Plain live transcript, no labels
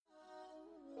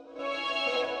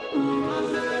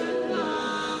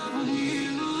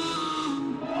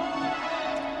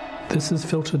This is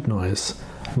Filtered Noise.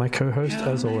 My co-host,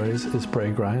 as always, is Bray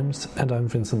Grimes, and I'm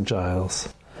Vincent Giles.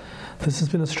 This has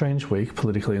been a strange week,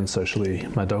 politically and socially.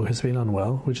 My dog has been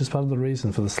unwell, which is part of the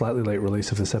reason for the slightly late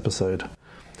release of this episode.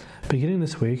 Beginning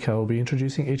this week, I will be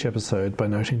introducing each episode by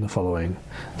noting the following.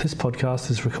 This podcast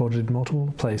is recorded in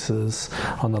multiple places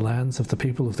on the lands of the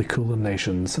people of the Kulin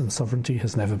Nations, and sovereignty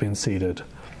has never been ceded.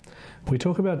 We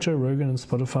talk about Joe Rogan and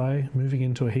Spotify, moving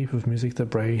into a heap of music that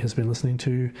Bray has been listening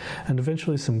to, and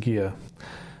eventually some gear.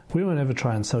 We won't ever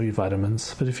try and sell you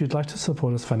vitamins, but if you'd like to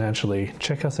support us financially,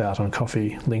 check us out on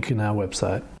Ko-fi, link in our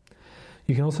website.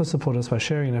 You can also support us by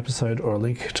sharing an episode or a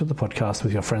link to the podcast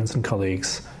with your friends and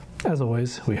colleagues. As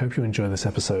always, we hope you enjoy this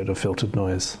episode of Filtered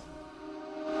Noise.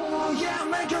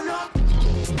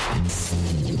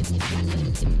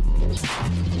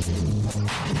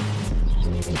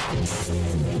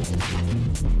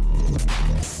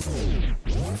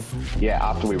 Yeah,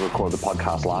 after we recorded the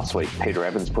podcast last week, Peter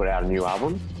Evans put out a new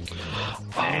album.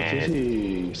 Oh, did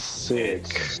he? Sick.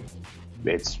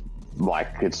 It's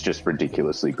just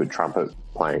ridiculously good trumpet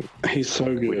playing. He's so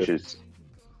good. Which is,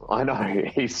 I know,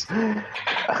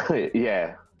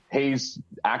 he's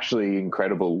actually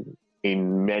incredible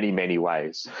in many, many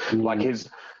ways.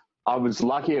 I was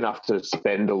lucky enough to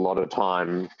spend a lot of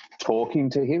time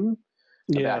talking to him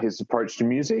about his approach to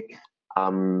music.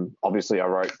 Obviously, I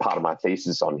wrote part of my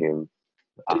thesis on him.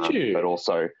 Did you? But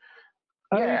also,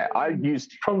 I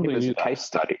used probably it as a case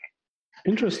study.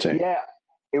 Interesting. Yeah,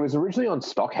 it was originally on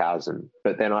Stockhausen,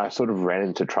 but then I sort of ran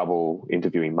into trouble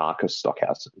interviewing Marcus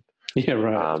Stockhausen. Yeah,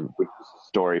 right. Which is a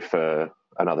story for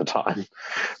another time.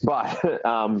 But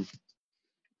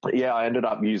I ended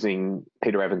up using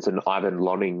Peter Evans and Ivan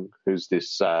Lonning, who's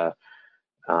this, I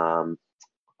want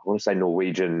to say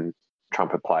Norwegian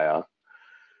trumpet player,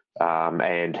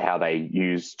 and how they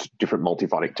used different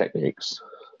multiphonic techniques.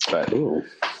 But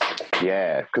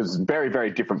because very,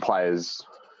 very different players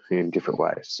in different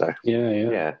ways. So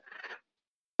yeah.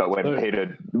 But when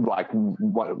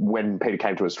Peter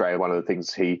came to Australia, one of the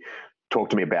things he talked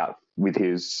to me about with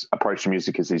his approach to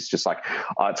music is he's just like,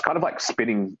 it's kind of like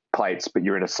spinning plates, but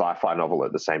you're in a sci-fi novel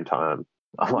at the same time.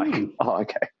 I'm like,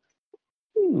 okay.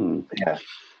 Yeah.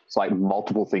 It's like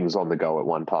multiple things on the go at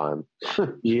one time.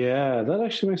 Yeah, that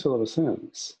actually makes a lot of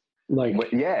sense.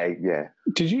 Yeah.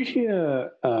 Did you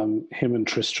hear him and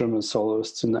Tristram as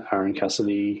soloists in the Aaron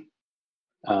Cassidy?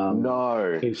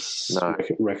 No.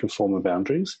 Record Former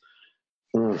Boundaries?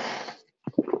 No,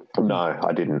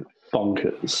 I didn't.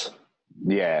 Bonkers.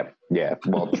 Yeah.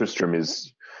 Well, Tristram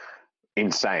is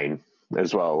insane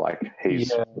as well. Like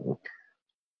he's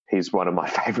one of my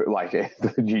favorite.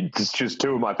 It's just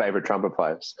two of my favorite trumpet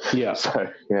players. Yeah. So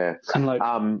yeah,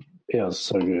 and it's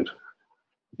so good.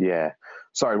 Yeah.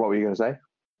 Sorry, what were you going to say?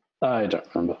 I don't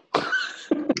remember.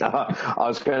 I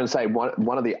was going to say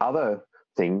one of the other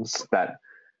things that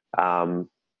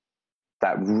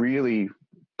really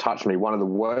touched me. One of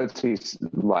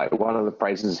the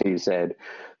phrases he said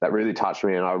that really touched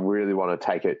me, and I really want to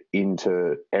take it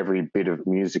into every bit of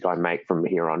music I make from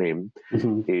here on in,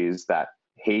 is that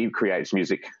he creates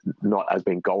music not as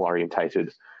being goal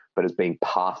orientated, but as being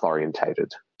path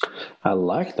orientated. I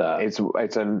like that. It's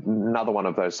another one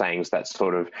of those sayings that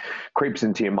sort of creeps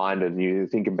into your mind, and you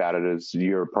think about it as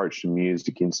your approach to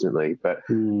music instantly. But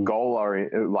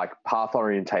path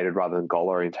orientated rather than goal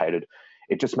orientated,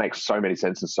 it just makes so many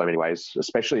sense in so many ways,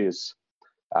 especially as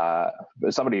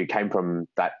somebody who came from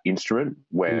that instrument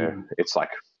where it's like,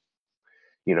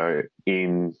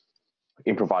 in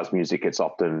improvised music, it's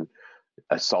often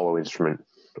a solo instrument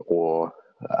or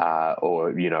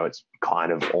it's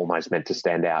kind of almost meant to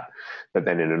stand out. But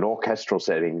then in an orchestral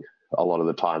setting, a lot of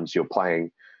the times you're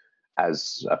playing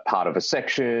as a part of a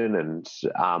section. And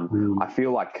I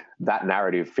feel like that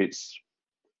narrative fits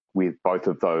with both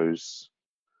of those.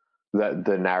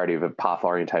 The narrative of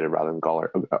path-orientated rather than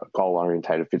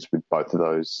goal-orientated fits with both of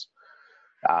those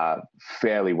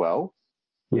fairly well.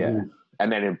 Yeah.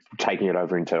 And then taking it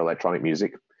over into electronic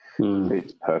music,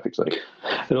 it's perfectly.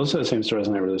 It also seems to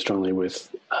resonate really strongly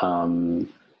with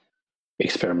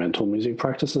experimental music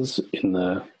practices in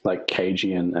the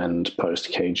Cagean and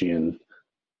post-Cagean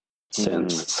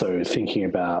sense. So thinking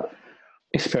about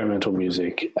experimental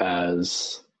music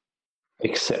as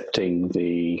accepting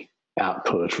the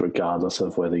output regardless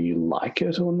of whether you like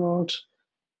it or not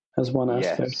as one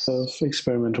aspect of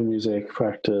experimental music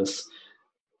practice.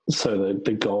 So that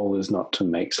the goal is not to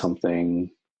make something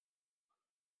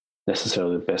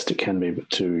necessarily the best it can be, but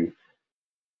to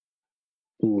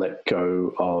let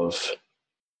go of,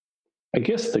 I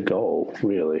guess, the goal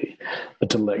really, but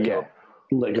to let go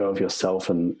of yourself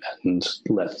and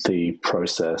let the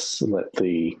process, let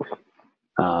the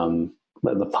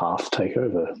let the path take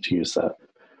over, to use that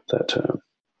term.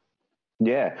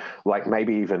 Yeah, like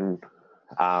maybe even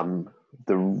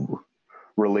the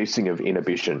releasing of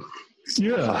inhibition.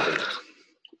 Yeah.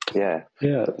 Yeah.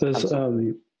 Yeah. There's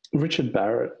Richard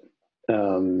Barrett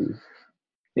in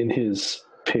his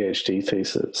PhD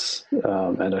thesis,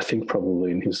 and I think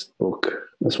probably in his book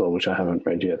as well, which I haven't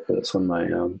read yet, but it's on my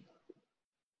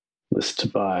list to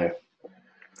buy.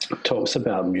 Talks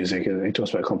about music, and he talks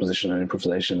about composition and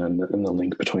improvisation and the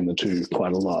link between the two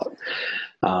quite a lot,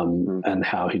 and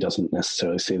how he doesn't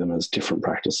necessarily see them as different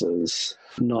practices,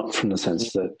 not from the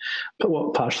sense that, but well,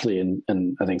 partially and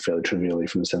I think fairly trivially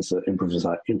from the sense that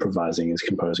improvising is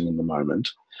composing in the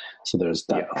moment. So there's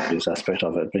that obvious aspect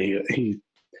of it, but he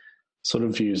sort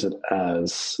of views it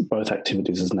as both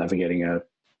activities as navigating a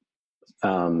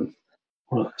I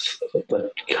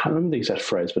can't remember the exact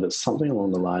phrase, but it's something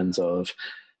along the lines of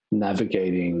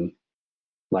navigating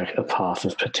like a path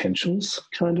of potentials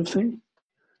kind of thing.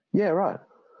 Yeah, right.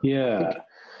 Yeah.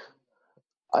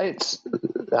 It's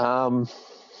I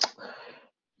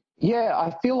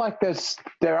feel like there's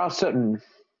certain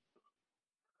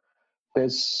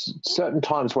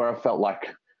times where I felt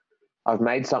like I've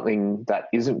made something that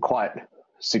isn't quite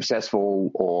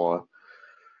successful, or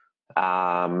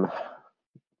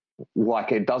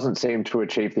like it doesn't seem to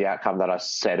achieve the outcome that I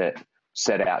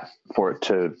set out for it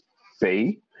to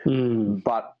be.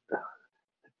 But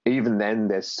even then,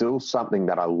 there's still something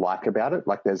that I like about it.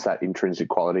 Like there's that intrinsic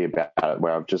quality about it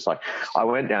where I've just like, I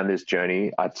went down this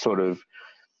journey. I've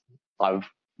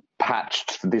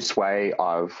patched this way.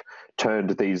 I've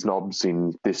turned these knobs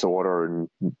in this order and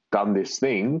done this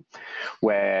thing,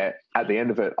 where at the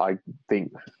end of it, I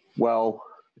think, well,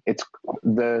 it's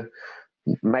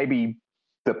maybe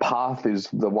the path is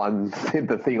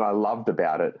the thing I loved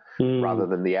about it rather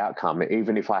than the outcome.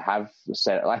 Even if I have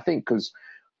said, I think because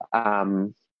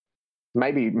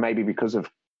maybe because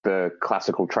of the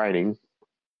classical training,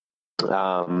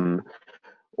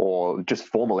 or just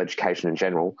formal education in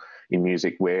general in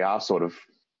music, we are sort of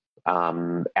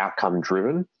outcome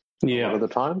driven a lot of the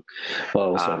time.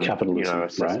 Well, also capitalism,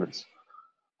 assessments.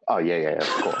 Right? Oh yeah, of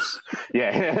course.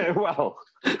 Yeah, well,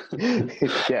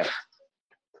 yeah.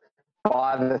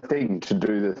 Buy the thing to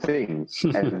do the thing,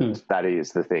 and that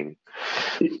is the thing.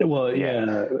 Well,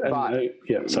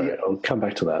 sorry, I'll come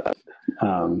back to that.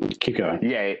 Keep going.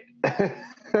 Yeah.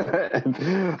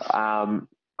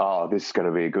 This is going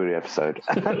to be a good episode.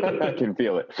 I can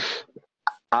feel it.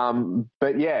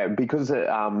 But yeah, because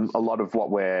a lot of what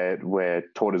we're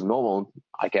taught as normal,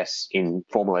 I guess, in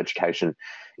formal education,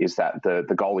 is that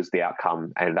the goal is the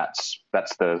outcome, and that's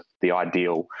the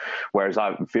ideal. Whereas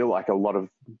I feel like a lot of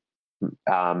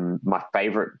my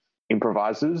favorite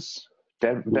improvisers,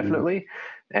 definitely,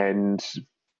 and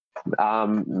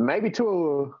maybe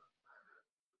to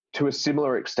a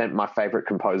similar extent, my favorite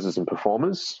composers and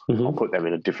performers. I'll put them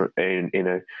in a different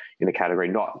in a category,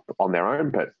 not on their own,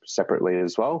 but separately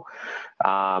as well.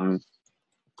 A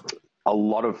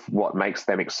lot of what makes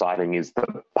them exciting is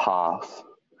the path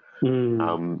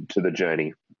to the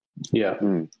journey. Yeah,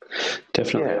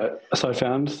 definitely. Yeah. So I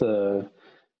found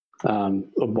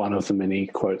one of the many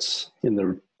quotes in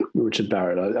the Richard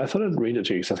Barrett. I thought I'd read it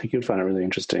to you because I think you'd find it really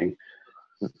interesting,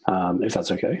 if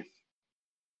that's okay.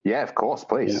 Yeah, of course,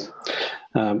 please.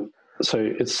 Yeah. So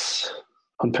it's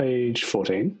on page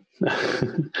 14.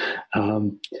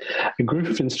 A group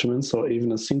of instruments or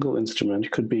even a single instrument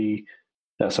could be...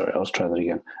 I'll try that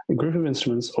again. A group of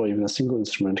instruments or even a single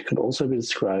instrument could also be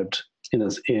described in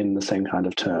the same kind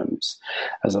of terms,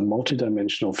 as a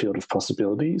multidimensional field of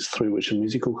possibilities through which a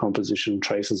musical composition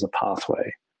traces a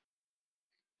pathway.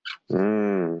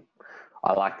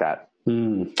 I like that.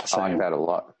 I like that a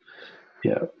lot.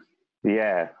 Yeah.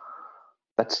 Yeah.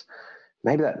 That's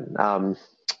maybe that.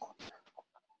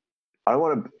 I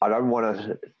don't want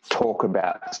to talk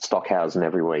about Stockhausen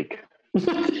every week.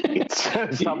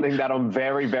 It's something that I'm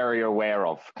very, very aware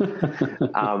of.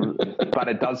 But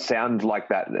it does sound like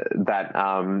that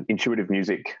intuitive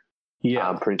music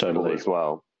principle totally. As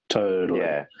well. Totally.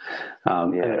 Yeah.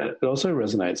 It also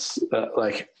resonates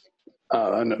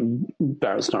and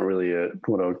Barrett's not really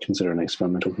what I would consider an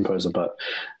experimental composer, but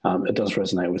it does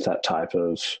resonate with that type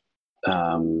of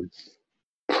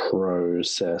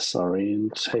process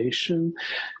orientation,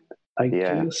 I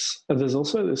guess. There's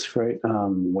also this great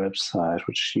website,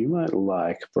 which you might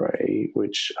like, Bray,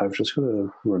 which I've just got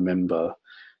to remember.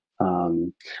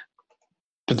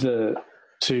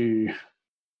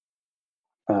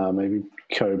 Maybe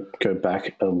go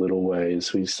back a little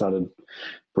ways, we started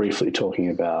briefly talking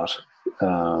about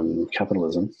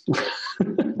capitalism.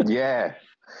 Yeah.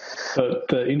 But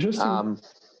the interesting...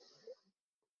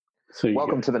 So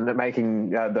welcome to the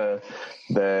making the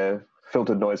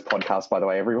Filtered Noise podcast, by the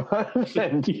way, everyone.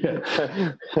 And,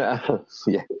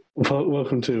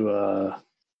 welcome to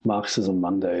Marxism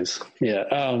Mondays. Yeah.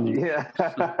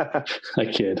 I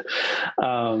kid.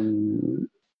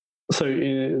 So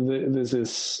there's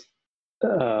this.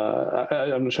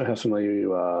 I'm not sure how familiar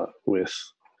you are with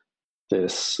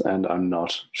this, and I'm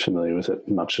not familiar with it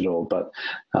much at all. But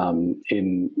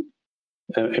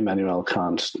Immanuel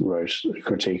Kant wrote a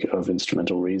critique of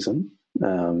instrumental reason,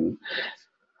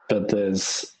 but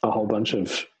there's a whole bunch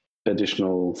of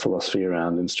additional philosophy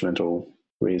around instrumental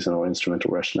reason or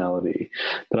instrumental rationality.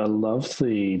 But I love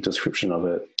the description of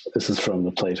it. This is from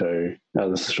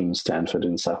this is from Stanford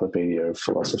Encyclopedia of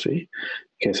Philosophy,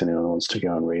 in case anyone wants to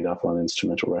go and read up on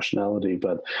instrumental rationality.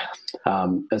 But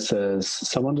it says,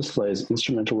 someone displays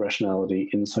instrumental rationality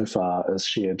insofar as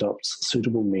she adopts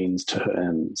suitable means to her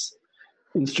ends.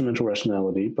 Instrumental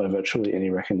rationality, by virtually any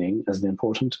reckoning, as an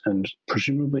important and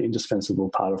presumably indispensable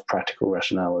part of practical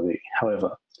rationality.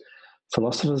 However,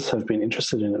 philosophers have been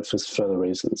interested in it for further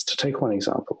reasons. To take one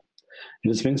example, it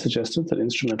has been suggested that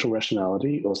instrumental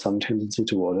rationality, or some tendency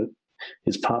toward it,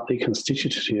 is partly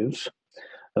constitutive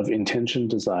of intention,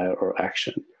 desire, or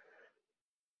action.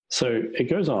 So it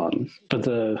goes on, but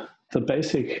the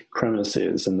basic premise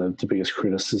is, and the biggest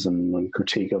criticism and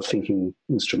critique of thinking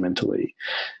instrumentally,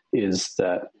 is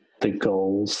that the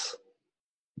means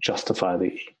justify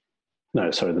the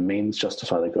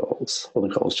goals, or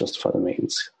the goals justify the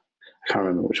means. I can't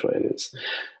remember which way it is.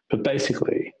 But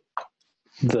basically,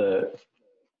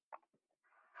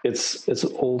 it's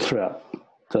all throughout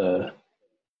the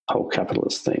whole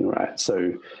capitalist thing, right?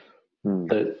 So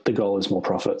the goal is more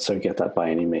profit, so get that by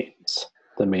any means.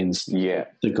 The means, the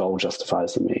goal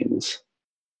justifies the means.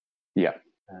 Yeah.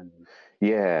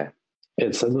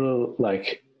 It's a little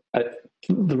like,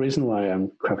 the reason why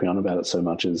I'm crapping on about it so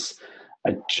much is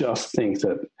I just think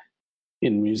that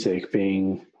in music,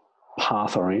 being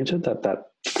path-oriented,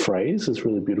 that phrase is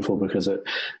really beautiful, because it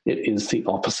is the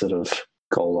opposite of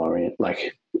goal-oriented,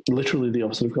 like literally the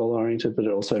opposite of goal-oriented, but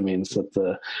it also means that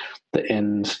the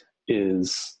end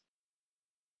is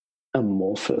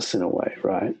amorphous in a way,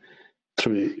 right?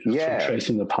 Through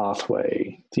tracing the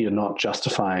pathway, you're not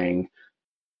justifying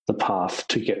the path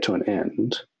to get to an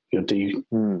end. You're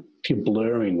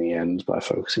blurring the end by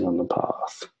focusing on the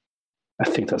path. I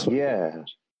think that's what. Yeah,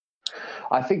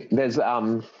 I think there's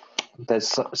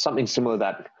something similar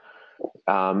that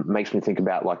makes me think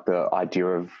about like the idea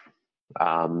of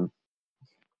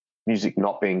music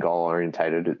not being goal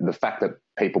orientated. The fact that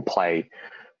people play,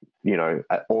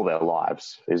 all their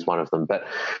lives is one of them. But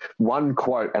one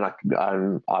quote, and I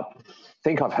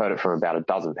think I've heard it from about a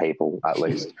dozen people at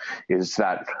least, is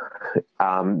that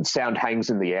sound hangs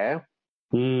in the air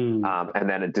and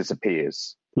then it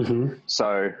disappears. Mm-hmm.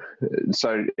 So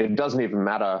it doesn't even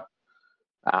matter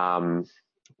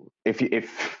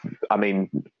if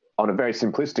on a very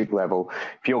simplistic level,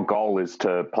 if your goal is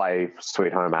to play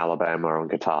Sweet Home Alabama on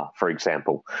guitar, for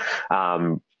example,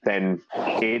 then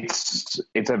it's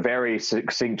a very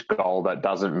succinct goal that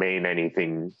doesn't mean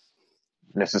anything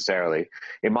necessarily.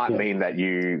 It might mean that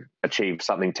you achieve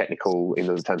something technical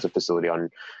in terms of facility on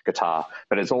guitar,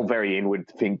 but it's all very inward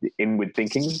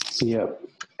thinking,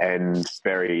 and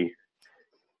very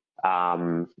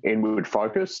inward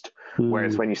focused.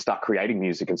 Whereas when you start creating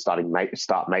music and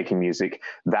start making music,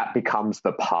 that becomes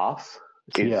the path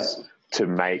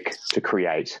to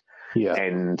create.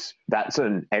 And that's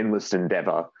an endless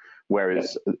endeavor.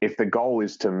 Whereas if the goal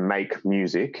is to make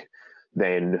music,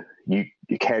 then you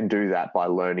can do that by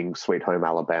learning Sweet Home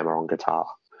Alabama on guitar.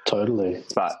 Totally.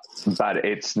 But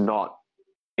it's not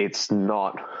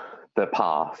the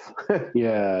path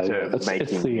to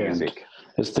making music. End.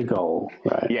 It's the goal,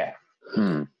 right? Yeah.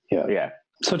 Yeah.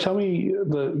 So tell me,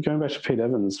 going back to Pete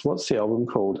Evans, what's the album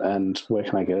called and where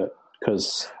can I get it?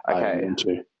 Because I want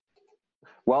to.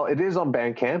 Well, it is on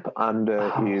Bandcamp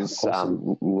under his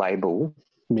label,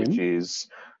 which is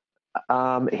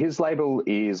his label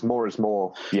is More Is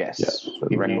More. Yes.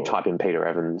 If you type in Peter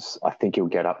Evans, I think you'll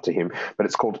get up to him. But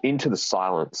it's called Into the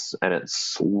Silence, and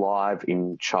it's live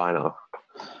in China.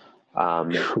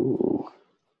 Cool.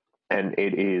 And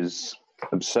it is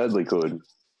absurdly good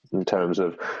in terms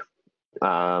of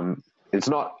it's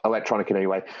not electronic in any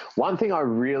way. One thing I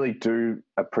really do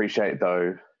appreciate,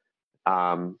 though,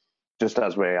 just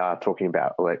as we are talking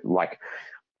about like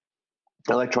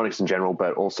electronics in general,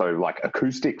 but also like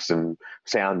acoustics and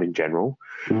sound in general,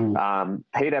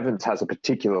 Pete Evans has a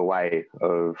particular way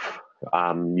of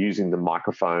using the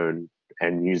microphone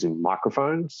and using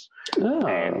microphones.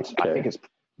 I think it's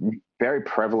very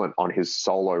prevalent on his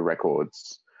solo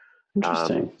records.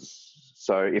 Interesting.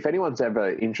 So if anyone's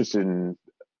ever interested in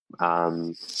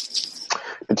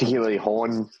particularly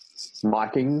horn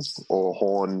miking or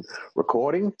horn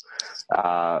recording,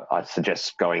 I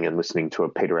suggest going and listening to a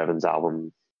Peter Evans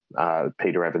album,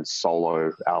 Peter Evans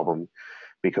solo album,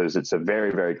 because it's a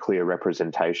very, very clear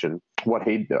representation. What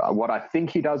I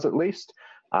think he does, at least,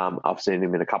 I've seen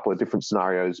him in a couple of different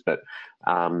scenarios, but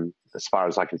as far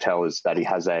as I can tell, is that he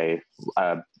has a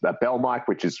bell mic,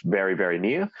 which is very, very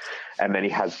near, and then he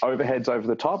has overheads over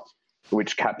the top,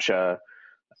 which capture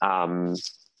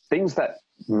things that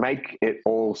make it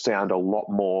all sound a lot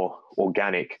more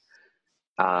organic,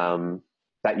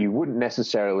 that you wouldn't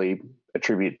necessarily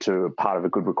attribute to a part of a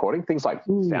good recording. Things like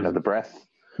sound of the breath,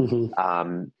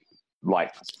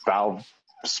 like valves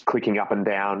clicking up and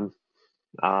down,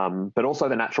 but also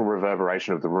the natural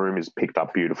reverberation of the room is picked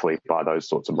up beautifully by those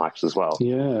sorts of mics as well.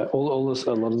 Yeah, all this,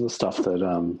 a lot of the stuff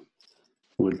that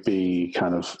would be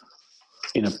kind of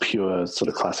in a pure sort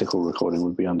of classical recording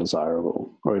would be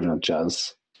undesirable, or even a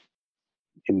jazz,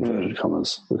 inverted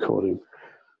commas, recording.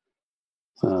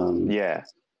 Yeah.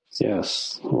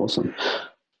 Yes, awesome.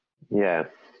 Yeah.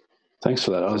 Thanks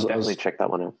for that. I was definitely check that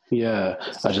one out. Yeah,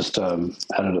 I just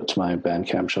added it to my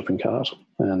Bandcamp shopping cart,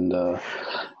 and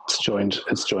it's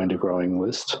joined a growing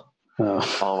list.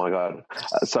 Oh my god!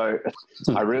 So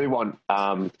I really want,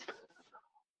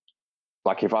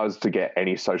 like, if I was to get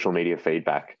any social media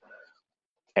feedback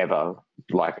ever,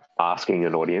 like asking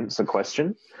an audience a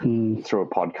question through a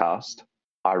podcast,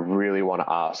 I really want to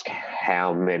ask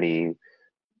how many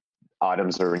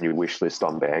items are in your wish list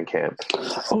on Bandcamp.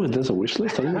 Oh, there's a wish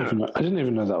list? I didn't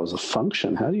even know that was a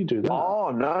function. How do you do that?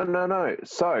 Oh, no.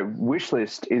 So wish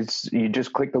list is you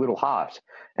just click the little heart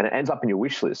and it ends up in your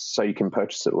wish list so you can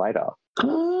purchase it later.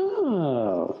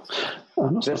 Oh.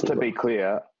 Just to be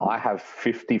clear, I have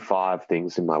 55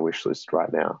 things in my wish list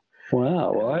right now.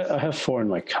 Wow. Well, I have 4 in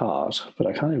my cart, but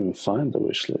I can't even find the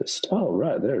wish list. Oh,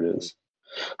 right. There it is.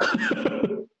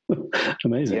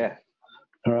 Amazing. Yeah.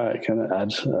 All right, can I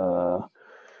add a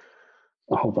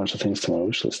whole bunch of things to my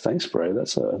wish list? Thanks, Bray.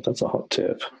 That's a hot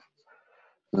tip.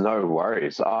 No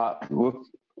worries. Look,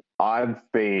 I've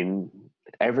been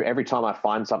every time I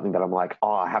find something that I'm like,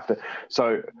 oh, I have to.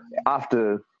 So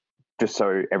after, just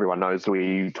so everyone knows,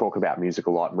 we talk about music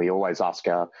a lot, and we always ask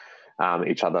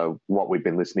each other what we've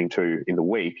been listening to in the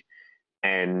week,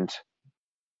 and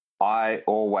I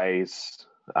always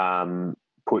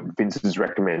put Vince's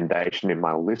recommendation in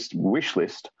my wish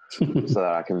list so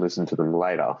that I can listen to them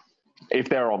later. If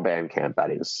they're on Bandcamp, that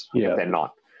is. Yeah. If they're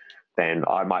not, then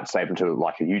I might save them to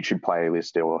like a YouTube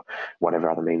playlist or whatever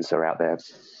other means are out there.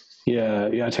 Yeah,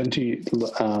 I tend to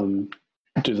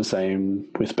do the same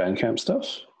with Bandcamp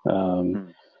stuff.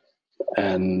 And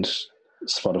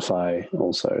Spotify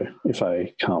also. If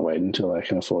I can't wait until I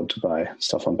can afford to buy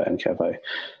stuff on Bandcamp, I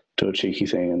do a cheeky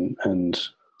thing and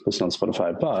listen on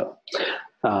Spotify. But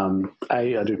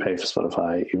I do pay for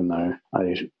Spotify, even though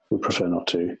I would prefer not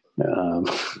to.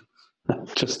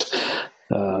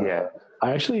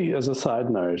 I actually, as a side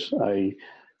note, I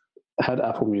had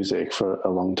Apple Music for a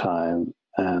long time,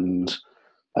 and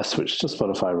I switched to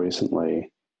Spotify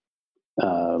recently,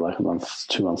 like a month,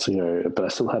 2 months ago, but I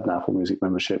still had an Apple Music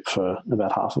membership for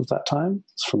about half of that time.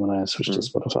 It's from when I switched to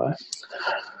Spotify.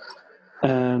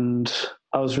 And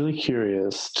I was really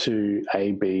curious to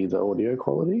A/B the audio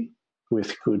quality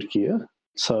with good gear.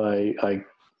 So I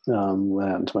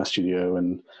went out into my studio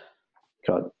and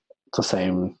got the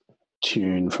same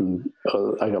tune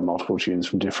I got multiple tunes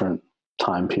from different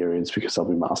time periods because they'll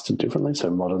be mastered differently. So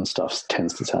modern stuff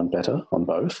tends to sound better on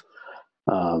both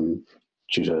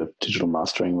due to digital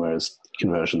mastering, whereas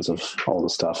conversions of older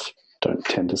stuff don't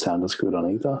tend to sound as good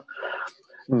on either.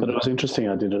 But it was interesting.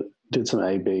 I did some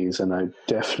A/Bs, and I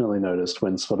definitely noticed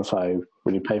when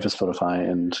you pay for Spotify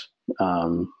and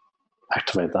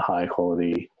activate the high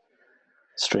quality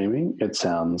streaming, it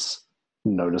sounds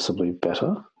noticeably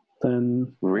better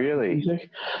than really music.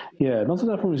 Yeah, not that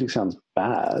Apple Music sounds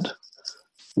bad.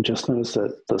 I just noticed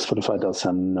that Spotify does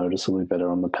sound noticeably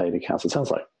better on the paid accounts. It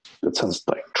sounds like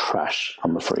trash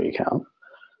on the free account.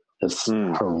 It's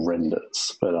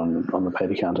horrendous, but on the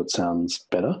paid account it sounds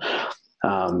better.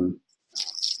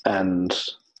 And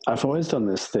I've always done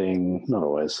this thing, not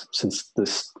always, since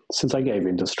I gave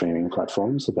into streaming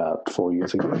platforms about 4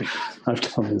 years ago, I've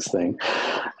done this thing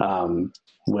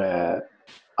where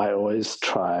I always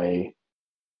try,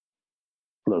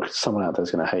 look, someone out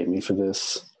there's going to hate me for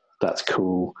this, that's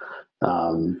cool,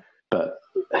 but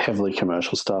heavily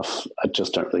commercial stuff, I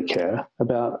just don't really care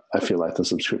about. I feel like the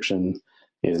subscription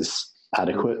is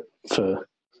adequate for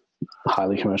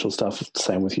highly commercial stuff.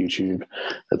 Same with YouTube.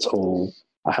 It's all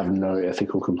I have no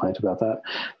ethical complaint about that.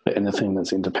 But anything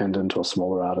that's independent or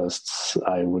smaller artists,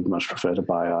 I would much prefer to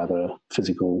buy either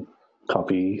physical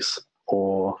copies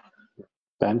or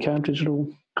Bandcamp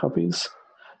digital copies.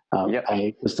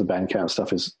 Because the Bandcamp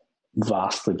stuff is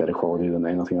vastly better quality than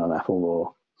anything on Apple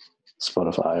or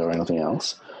Spotify or anything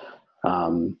else.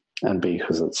 And B,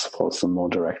 because it supports them more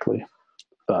directly.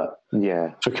 But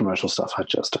for commercial stuff, I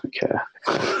just don't care.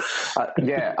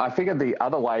 I figured the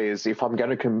other way is if I'm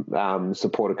going to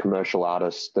support a commercial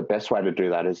artist, the best way to do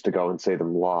that is to go and see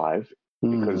them live,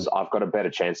 because I've got a better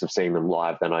chance of seeing them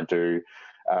live than I do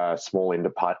small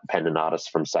independent artists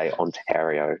from, say,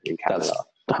 Ontario in Canada.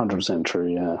 That's 100%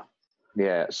 true, yeah.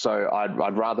 Yeah, so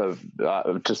I'd rather,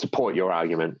 to support your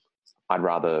argument, I'd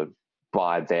rather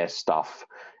buy their stuff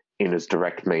in as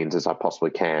direct means as I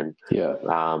possibly can. Yeah.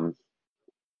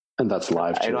 And that's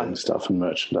live touring stuff and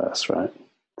merchandise, right?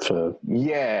 For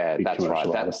that's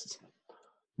right.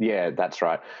 That's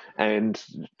right. And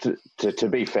to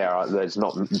be fair, there's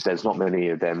not many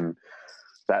of them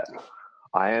that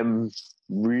I am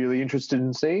really interested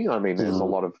in seeing. I mean, there's a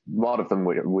lot of them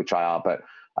which I are, but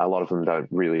a lot of them don't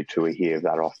really tour here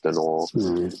that often.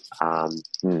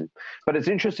 But it's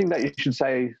interesting that you should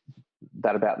say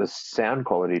that about the sound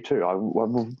quality too.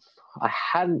 I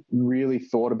hadn't really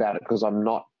thought about it because I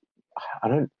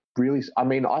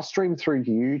stream through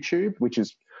YouTube, which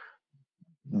is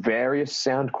various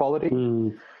sound quality.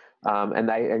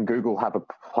 And Google have a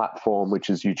platform which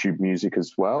is YouTube Music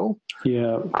as well.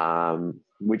 Yeah.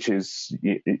 Which is,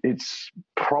 it's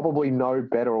probably no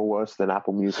better or worse than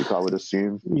Apple Music, I would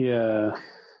assume. Yeah.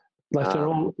 Like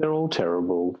they're all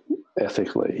terrible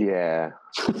ethically. Yeah.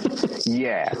 That's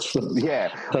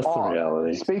the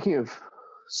reality.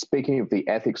 Speaking of the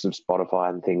ethics of Spotify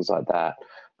and things like that,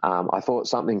 I thought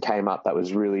something came up that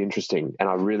was really interesting, and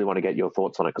I really want to get your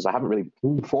thoughts on it because I haven't really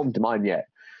formed mine yet,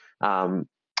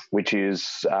 which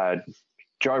is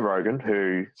Joe Rogan,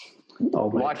 who,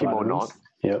 like him or not,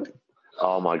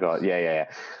 oh my God, yeah.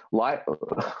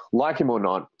 Like him or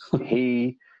not,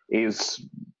 he is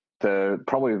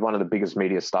probably one of the biggest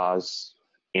media stars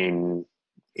in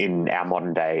our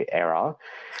modern day era,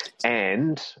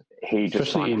 and he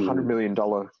just signed a $100 million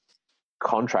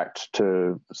contract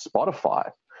to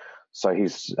Spotify. So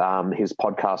his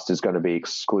podcast is going to be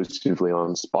exclusively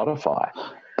on Spotify.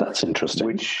 That's interesting.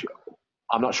 Which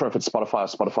I'm not sure if it's Spotify or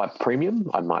Spotify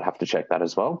Premium. I might have to check that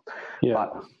as well. Yeah.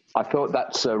 But I thought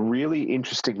that's a really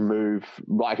interesting move.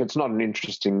 Like, it's not an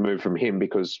interesting move from him,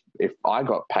 because if I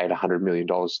got paid $100 million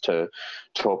to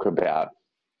talk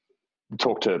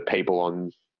to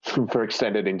people for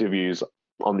extended interviews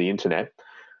on the internet,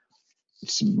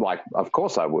 it's like, of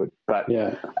course I would. But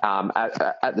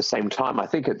at the same time, I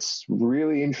think it's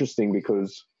really interesting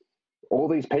because all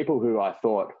these people who I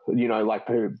thought,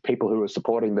 people who are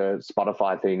supporting the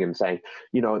Spotify thing and saying,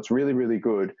 it's really, really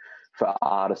good for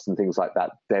artists and things like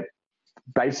that, they're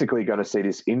basically going to see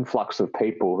this influx of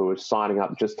people who are signing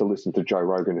up just to listen to Joe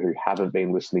Rogan, who haven't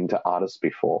been listening to artists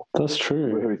before. That's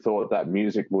true. Who thought that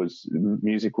music was,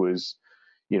 there's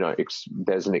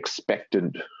an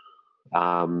expected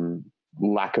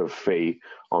lack of fee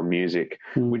on music,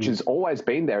 which has always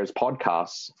been there as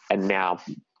podcasts, and now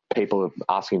people are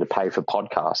asking to pay for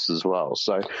podcasts as well.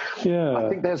 So I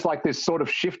think there's like this sort of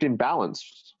shift in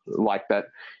balance, like that,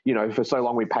 for so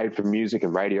long we paid for music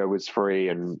and radio was free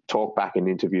and talkback and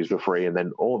interviews were free. And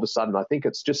then all of a sudden, I think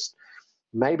it's just,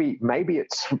 maybe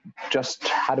it's just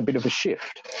had a bit of a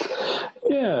shift.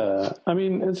 Yeah. I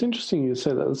mean, it's interesting you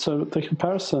say that. So the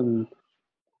comparison,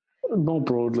 more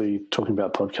broadly talking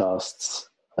about podcasts,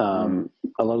 a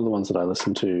lot of the ones that I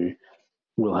listen to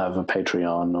will have a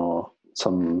Patreon or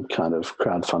some kind of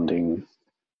crowdfunding,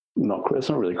 it's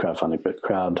not really crowdfunding, but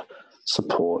crowd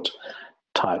support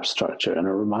type structure. And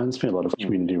it reminds me a lot of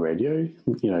community radio.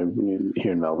 Here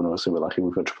in Melbourne, obviously we're lucky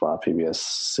we've got Triple R, PBS,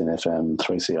 SYN FM,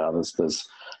 3CR. There's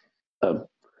an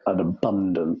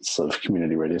abundance of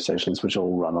community radio stations which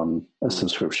all run on a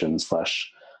subscription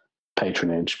 /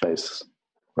 patronage base,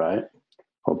 right?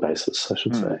 Or basis, I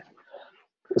should say.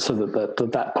 So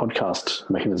that podcast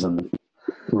mechanism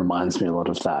reminds me a lot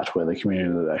of that, where the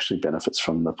community that actually benefits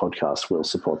from the podcast will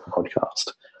support the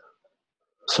podcast.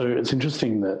 So it's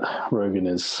interesting that Rogan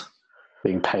is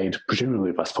being paid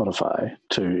presumably by Spotify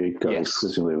to go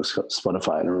exclusively with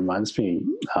Spotify. And it reminds me,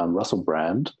 Russell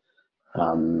Brand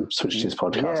switched his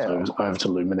podcast over to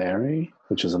Luminary,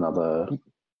 which is another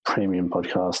premium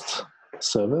podcast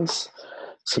service,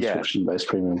 subscription-based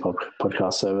premium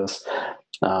podcast service.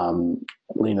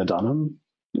 Lena Dunham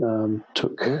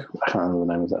took, I can't remember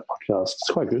the name of that podcast. It's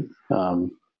quite good.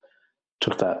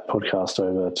 took that podcast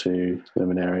over to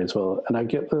Luminary as well. And I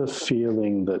get the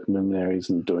feeling that Luminary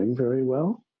isn't doing very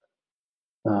well.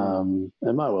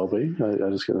 It might well be. I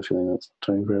just get the feeling that it's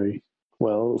doing very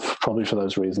well, probably for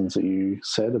those reasons that you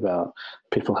said about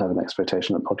people have an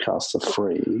expectation that podcasts are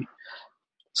free.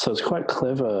 So it's quite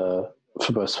clever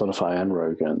for both Spotify and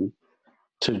Rogan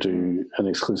to do an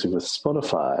exclusive with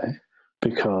Spotify,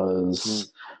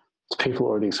 because people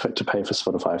already expect to pay for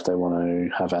Spotify if they want to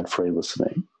have ad-free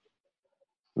listening,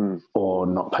 or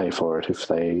not pay for it if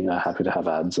they are happy to have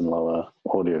ads and lower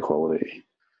audio quality.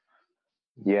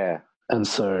 Yeah. And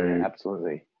so,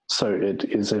 absolutely. So it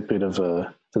is a bit of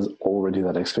there's already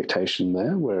that expectation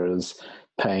there, whereas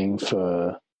paying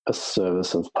for a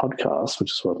service of podcasts,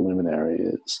 which is what Luminary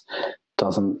is,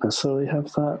 doesn't necessarily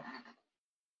have that.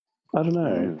 I don't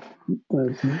know.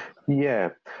 Yeah.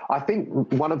 I think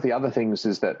one of the other things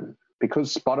is that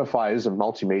because Spotify is a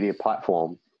multimedia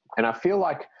platform, and I feel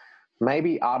like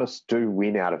maybe artists do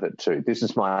win out of it too. This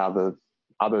is my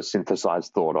other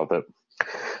synthesized thought of it.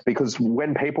 Because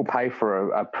when people pay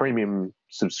for a premium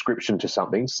subscription to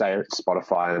something, say it's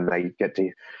Spotify, and they get to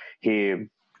hear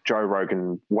Joe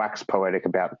Rogan wax poetic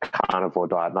about carnivore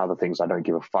diet and other things I don't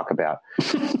give a fuck about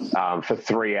for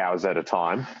 3 hours at a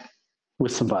time.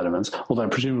 With some vitamins. Although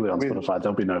presumably on Spotify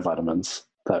there'll be no vitamins.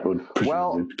 That would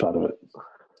presumably be part of it.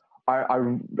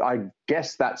 I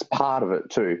guess that's part of it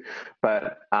too.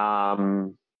 But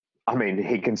I mean,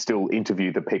 he can still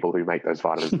interview the people who make those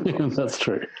vitamins. That's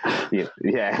true. Yeah.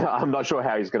 I'm not sure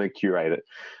how he's going to curate it,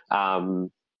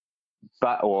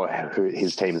 or who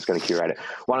his team is going to curate it.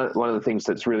 One of the things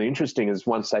that's really interesting is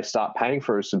once they start paying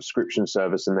for a subscription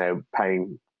service, and they're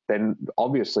paying, then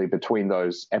obviously between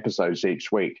those episodes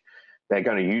each week, they're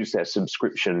going to use their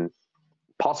subscription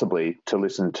possibly to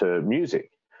listen to music,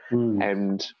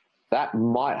 and that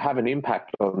might have an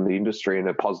impact on the industry in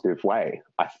a positive way,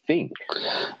 I think.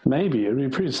 Maybe. It would be a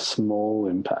pretty small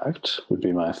impact, would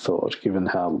be my thought, given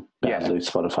how badly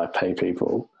Spotify pay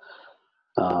people.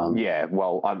 Yeah,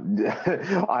 well, I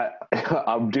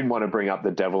didn't want to bring up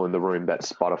the devil in the room that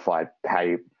Spotify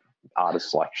pay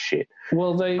artists like shit.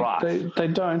 Well, they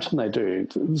don't, and they do.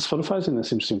 Spotify's in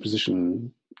this interesting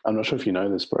position. I'm not sure if you know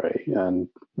this, Bray, and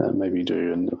maybe you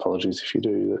do, and apologies if you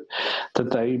do,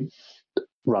 that they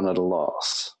run at a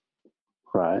loss,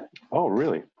 right? Oh,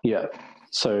 really? Yeah.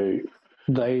 So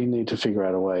they need to figure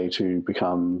out a way to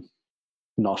become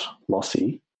not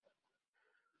lossy,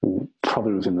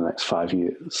 probably within the next 5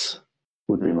 years,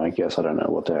 would be my guess. I don't know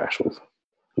what their actual,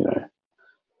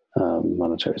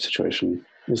 monetary situation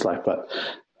is like, but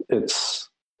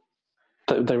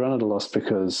they run at a loss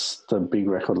because the big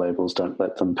record labels don't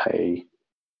let them pay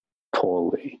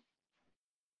poorly.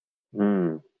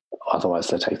 Otherwise,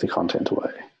 they take the content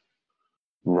away.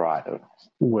 Right.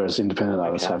 Whereas independent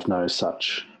artists have no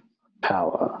such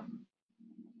power.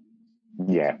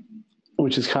 Yeah.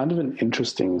 Which is kind of an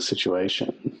interesting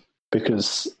situation,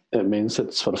 because it means that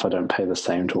Spotify don't pay the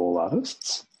same to all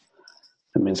artists.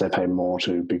 It means they pay more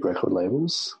to big record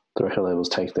labels. The record labels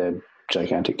take their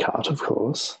gigantic cut, of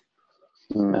course,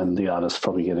 and the artists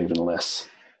probably get even less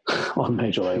on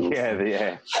major labels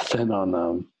than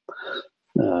on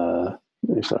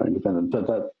if they're independent.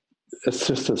 But it's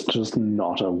just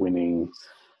not a winning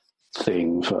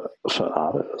thing for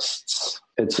artists.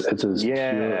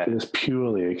 It's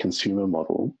purely a consumer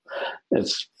model.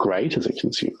 It's great as a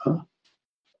consumer,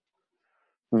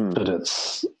 but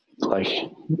it's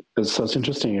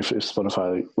interesting if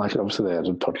Spotify, like, obviously they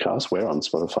added podcasts. We're on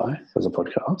Spotify as a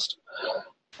podcast.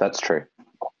 That's true.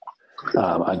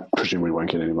 I presume we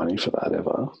won't get any money for that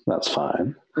ever. That's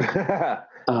fine.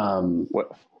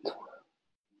 What?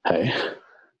 Hey.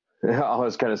 I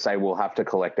was going to say we'll have to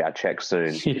collect our check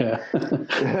soon. Yeah.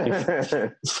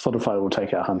 Spotify will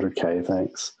take our 100K,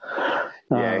 thanks.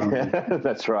 Yeah,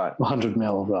 that's right. 100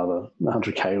 mil, rather.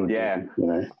 100K would be,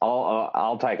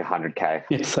 I'll take 100K.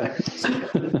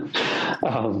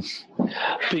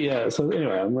 But yeah, so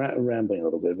anyway, I'm rambling a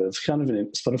little bit, but it's kind of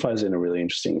Spotify's in a really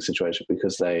interesting situation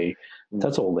because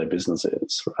that's all their business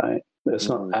is, right? It's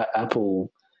not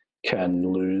Apple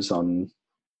can lose on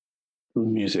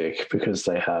music because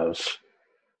they have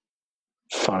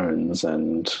phones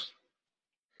and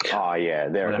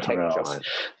they're a tech giant.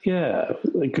 Yeah,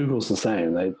 Google's the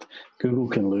same. Google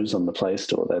can lose on the Play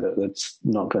Store. That's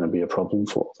not going to be a problem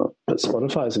for them. But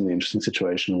Spotify's in the interesting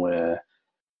situation where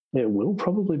it will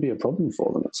probably be a problem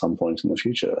for them at some point in the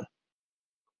future.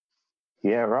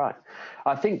 Yeah, right.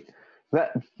 I think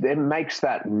that it makes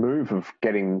that move of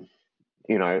getting,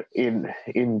 in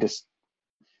just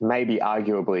maybe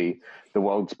arguably the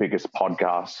world's biggest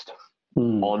podcast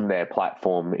on their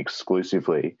platform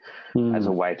exclusively as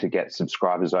a way to get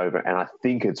subscribers over. And I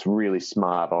think it's really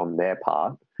smart on their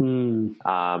part.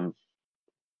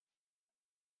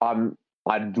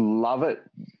 I'd love it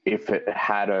if it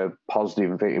had a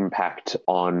positive impact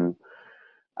on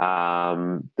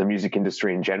the music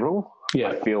industry in general. Yeah.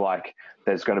 I feel like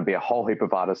there's going to be a whole heap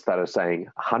of artists that are saying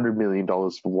 $100 million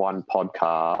for one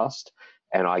podcast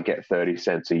and I get 30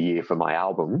 cents a year for my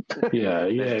album.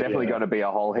 There's definitely going to be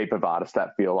a whole heap of artists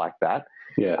that feel like that.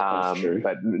 Yeah, that's true.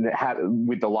 But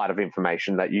with the light of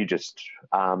information that you just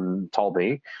told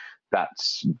me, that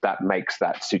makes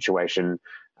that situation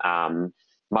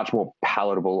much more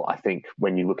palatable, I think,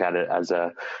 when you look at it as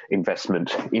a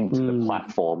investment into the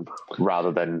platform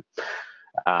rather than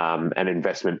an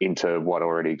investment into what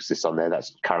already exists on there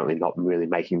that's currently not really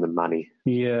making them money.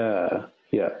 Yeah,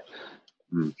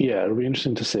 it'll be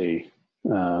interesting to see.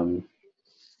 That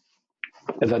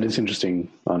is interesting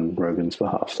on Rogan's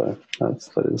behalf, though.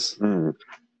 That is.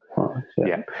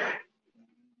 Yeah.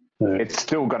 It's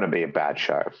still going to be a bad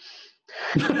show.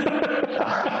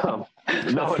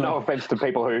 No offense to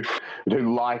people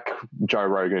who like Joe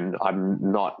Rogan.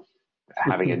 I'm not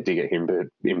having a dig at him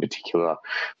in particular,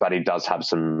 but he does have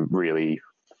some really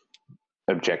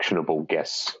objectionable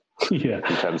guests. In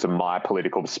terms of my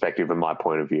political perspective and my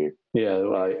point of view. Yeah,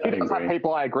 well, I does have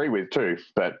people I agree with too,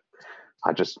 but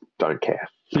I just don't care.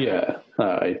 Yeah,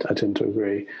 I tend to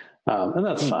agree, and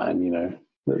that's fine. I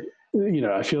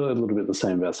feel a little bit the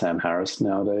same about Sam Harris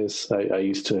nowadays. I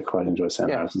used to quite enjoy Sam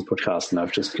Harris's podcast, and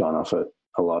I've just gone off it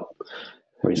a lot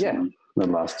recently, in the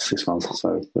last 6 months or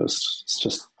so. It's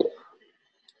just,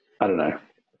 I don't know.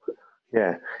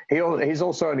 Yeah, he's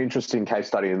also an interesting case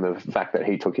study in the fact that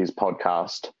he took his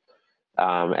podcast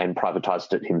and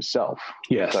privatized it himself.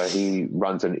 Yes. So he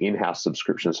runs an in-house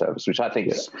subscription service, which I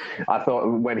think I thought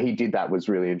when he did that was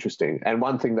really interesting. And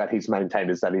one thing that he's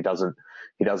maintained is that he doesn't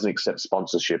accept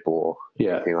sponsorship or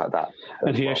anything like that.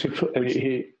 And he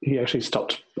actually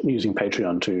stopped using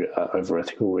Patreon over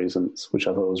ethical reasons, which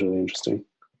I thought was really interesting.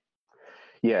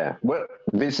 Yeah. Well,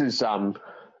 this is a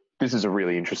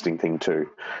really interesting thing too.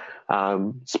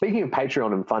 Speaking of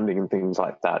Patreon and funding and things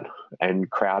like that and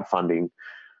crowdfunding,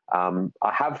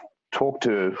 I have talked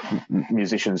to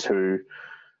musicians who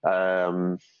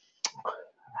have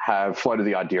floated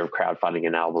the idea of crowdfunding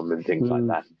an album and things like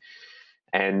that.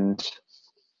 And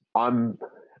I'm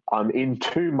in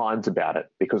two minds about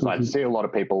it because I see a lot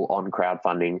of people on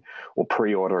crowdfunding or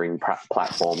pre-ordering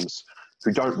platforms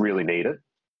who don't really need it.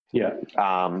 Yeah.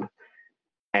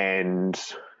 And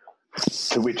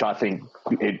to which I think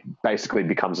it basically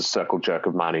becomes a circle jerk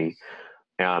of money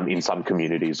in some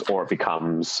communities, or it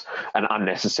becomes an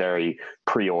unnecessary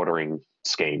pre-ordering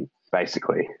scheme,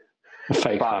 basically.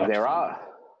 Fake hype. There are...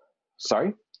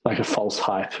 Sorry? Like a false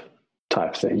hype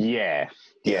type thing. Yeah.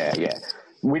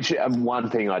 Which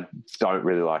one thing I don't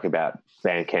really like about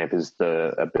Bandcamp is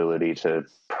the ability to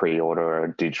pre-order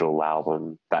a digital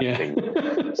album. That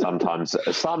thing sometimes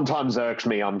irks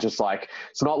me. I'm just like,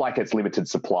 it's not like it's limited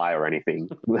supply or anything.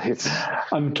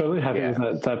 I'm totally happy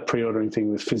with that pre-ordering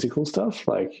thing with physical stuff.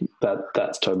 Like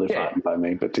that's totally fine by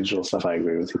me. But digital stuff, I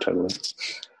agree with you totally.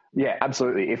 Yeah,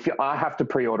 absolutely. If I have to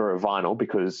pre-order a vinyl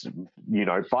because,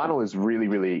 vinyl is really,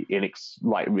 really it's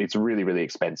really, really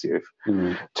expensive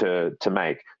to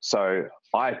make. So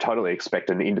I totally expect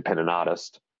an independent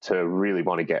artist to really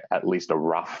want to get at least a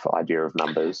rough idea of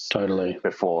numbers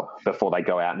before they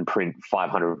go out and print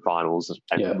 500 vinyls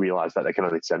and realize that they can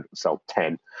only sell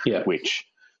 10, which,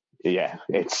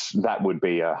 that would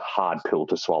be a hard pill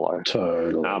to swallow.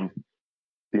 Totally.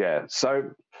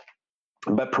 So...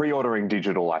 But pre-ordering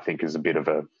digital, I think, is a bit of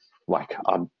a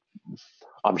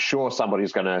I'm sure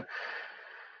somebody's gonna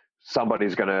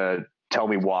tell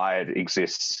me why it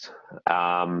exists.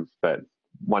 But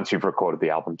once you've recorded the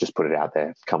album, just put it out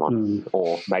there. Come on,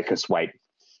 or make us wait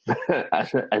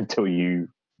until you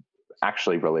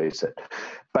actually release it.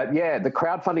 But the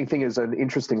crowdfunding thing is an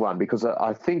interesting one because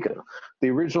I think the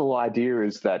original idea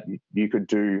is that you could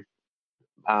do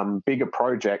bigger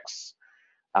projects.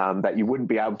 That you wouldn't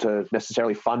be able to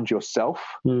necessarily fund yourself.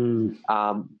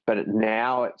 But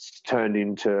now it's turned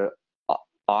into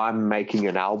I'm making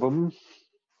an album,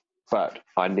 but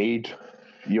I need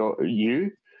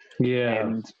you. Yeah.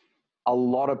 And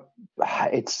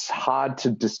it's hard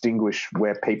to distinguish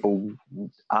where people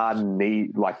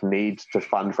need to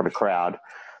fund from a crowd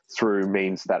through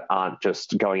means that aren't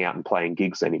just going out and playing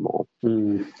gigs anymore.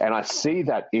 And I see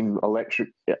that in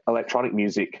electronic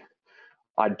music.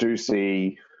 I do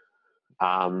see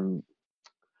some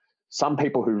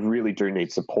people who really do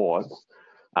need support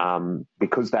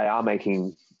because they are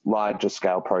making larger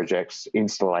scale projects,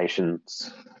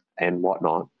 installations, and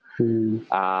whatnot, who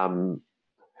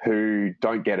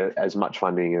don't get as much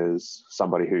funding as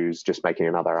somebody who's just making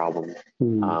another album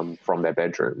from their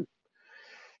bedroom.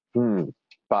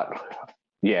 But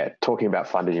yeah, talking about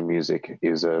funding in music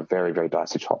is a very, very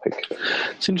dicey topic.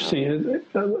 It's interesting.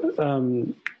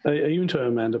 Are you into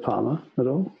Amanda Palmer at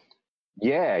all?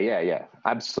 Yeah,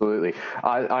 absolutely.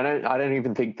 I don't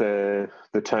even think the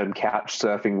term couch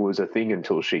surfing was a thing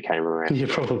until she came around. Yeah,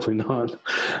 probably not.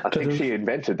 I think she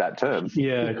invented that term.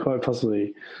 Yeah, quite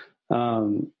possibly.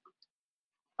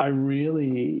 I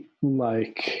really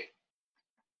like,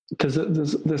 there's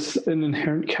an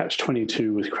inherent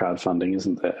catch-22 with crowdfunding,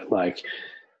 isn't there? Like,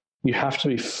 you have to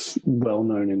be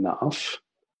well-known enough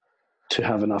to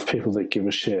have enough people that give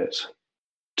a shit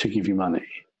to give you money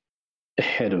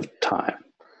ahead of time,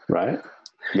 right?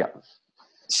 Yeah.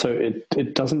 So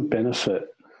it doesn't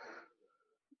benefit,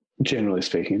 generally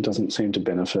speaking, it doesn't seem to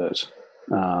benefit,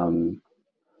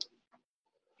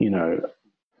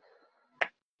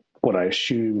 what I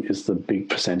assume is the big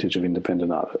percentage of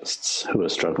independent artists who are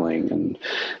struggling and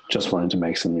just wanting to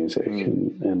make some music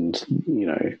and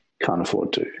can't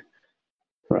afford to,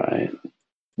 right?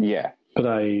 Yeah.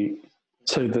 But you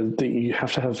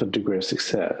have to have a degree of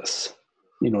success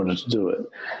in order to do it.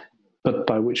 But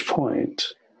by which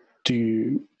point do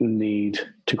you need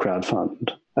to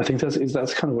crowdfund? I think that's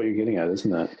kind of what you're getting at,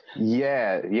 isn't it?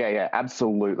 Yeah,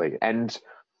 absolutely. And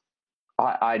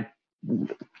I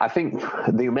think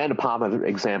the Amanda Palmer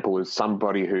example is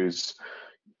somebody who's,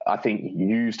 I think,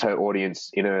 used her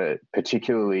audience in a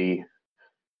particularly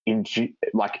in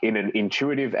an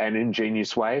intuitive and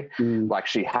ingenious way. Like,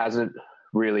 she hasn't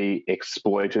really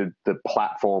exploited the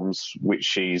platforms which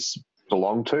she's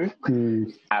belonged to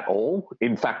at all.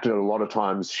 In fact, a lot of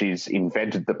times she's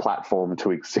invented the platform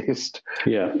to exist,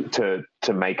 to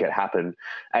make it happen.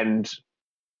 And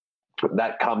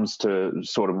that comes to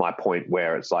sort of my point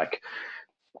where it's like,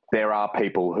 there are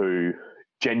people who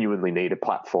genuinely need a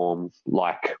platform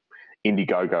like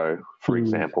Indiegogo, for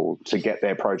example, to get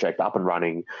their project up and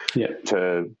running,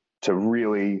 to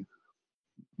really,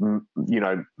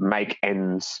 make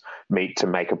ends meet to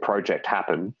make a project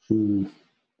happen.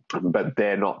 But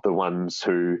they're not the ones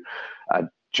who are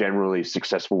generally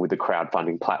successful with the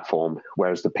crowdfunding platform,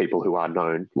 whereas the people who are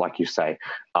known, like you say,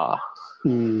 are.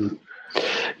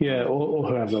 Yeah, or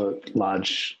who have a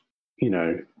large,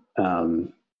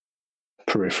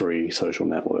 periphery social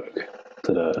network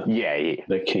that are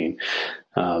they're keen,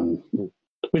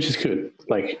 which is good.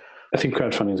 Like, I think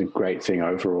crowdfunding is a great thing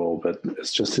overall, but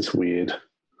it's just this weird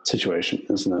situation,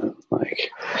 isn't it? Like,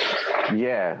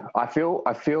 yeah, I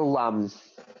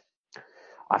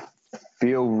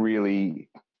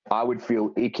would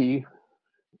feel icky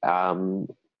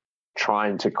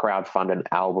trying to crowdfund an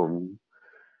album,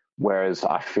 whereas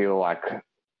I feel like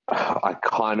I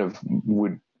kind of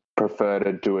would prefer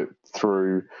to do it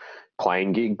through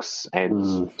playing gigs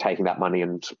and taking that money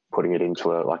and putting it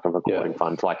into a recording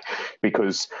fund,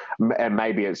 because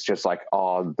maybe it's just like,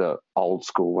 the old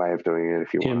school way of doing it.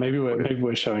 If you want, maybe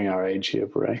we're showing our age here,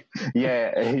 Bray.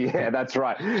 Yeah, that's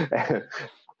right.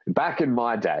 Back in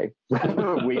my day,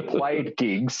 we played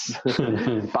gigs,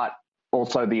 but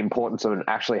also the importance of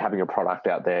actually having a product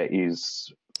out there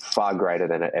is far greater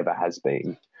than it ever has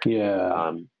been.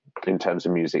 Yeah. In terms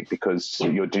of music, because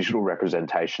your digital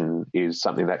representation is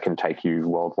something that can take you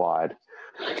worldwide.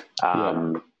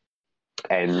 And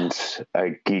a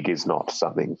gig is not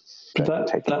something.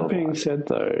 That being said,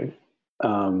 though,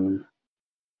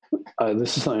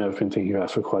 this is something I've been thinking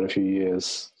about for quite a few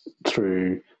years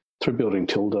through building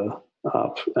Tilda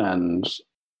up and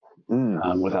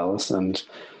with Alice and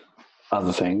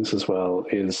other things as well.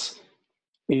 Is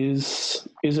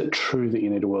it true that you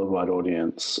need a worldwide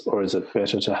audience, or is it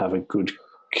better to have a good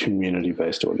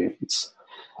community-based audience?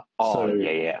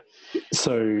 Yeah.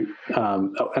 So,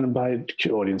 and by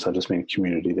audience, I just mean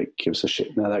community that gives a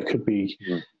shit. Now, that could be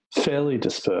fairly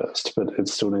dispersed, but it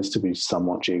still needs to be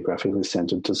somewhat geographically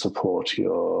centered to support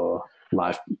your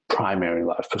primary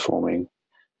live performing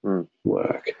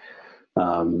work.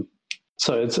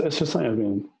 So it's just something I've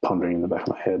been pondering in the back of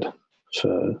my head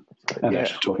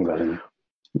actually talking about in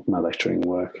my lecturing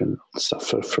work and stuff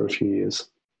for a few years.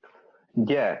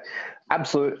 Yeah,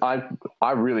 absolutely. I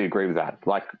really agree with that.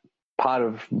 Like, part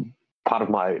of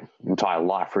my entire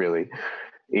life really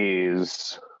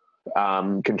is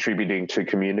contributing to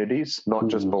communities, not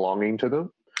just belonging to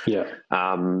them. Yeah.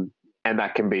 And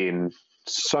that can be in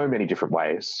so many different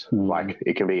ways. Like,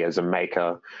 it can be as a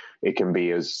maker, it can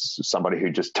be as somebody who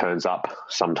just turns up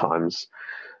sometimes,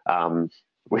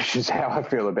 which is how I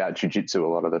feel about jiu-jitsu a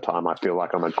lot of the time. I feel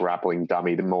like I'm a grappling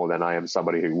dummy more than I am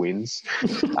somebody who wins.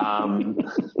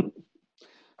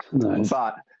 Nice.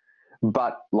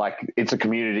 But like, it's a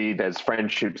community, there's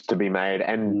friendships to be made,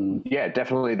 and yeah,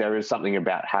 definitely there is something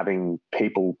about having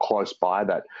people close by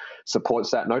that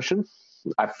supports that notion.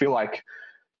 I feel like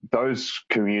those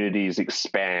communities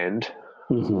expand,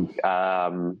 and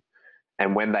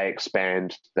when they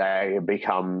expand, they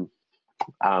become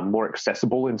more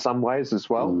accessible in some ways as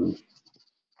well,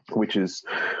 which is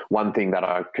one thing that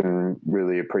I can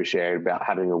really appreciate about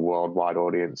having a worldwide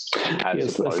audience,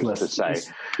 as opposed to say,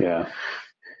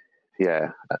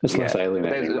 it's less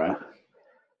alienating, right?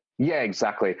 Yeah,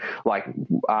 exactly. Like,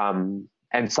 and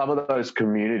some of those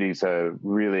communities are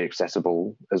really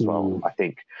accessible as well, I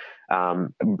think,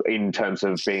 in terms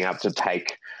of being able to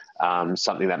take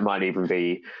something that might even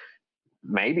be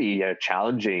maybe a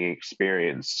challenging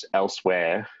experience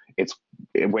elsewhere. It's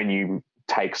when you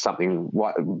take something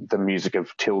like the music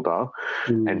of Tilda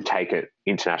and take it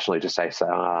internationally to say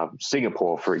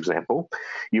Singapore, for example,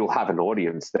 you'll have an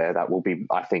audience there that will be,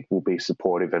 I think, will be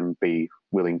supportive and be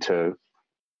willing to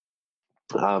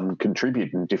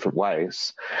contribute in different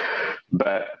ways.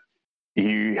 But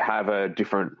you have a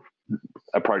different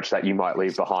approach that you might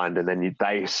leave behind, and then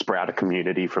they sprout a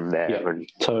community from there. Yeah, and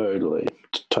totally.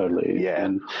 Yeah.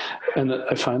 And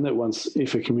I find that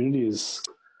if a community is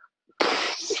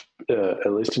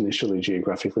at least initially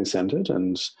geographically centered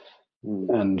and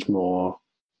more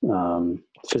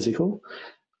physical,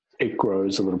 it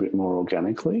grows a little bit more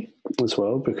organically as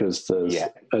well, because there's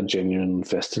a genuine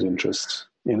vested interest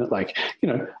in it. Like,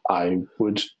 I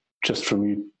would, just from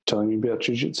you telling me about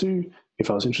jiu-jitsu, if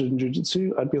I was interested in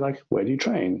jiu-jitsu, I'd be like, where do you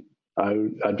train?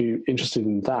 I'd be interested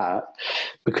in that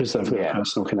because I've got a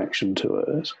personal connection to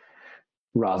it,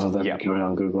 rather than going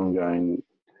on Google and going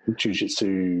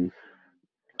jiu-jitsu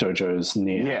dojos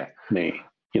near me,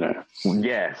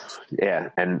 Yeah.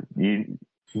 And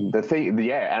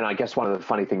and I guess one of the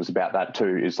funny things about that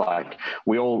too is, like,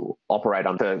 we all operate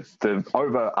on the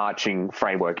overarching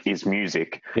framework is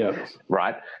music,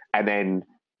 right? And then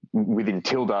within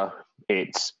Tilda,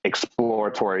 it's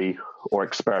exploratory or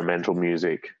experimental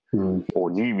music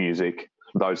or new music,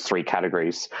 those three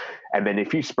categories. And then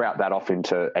if you sprout that off and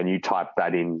you type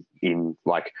that in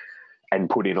like, and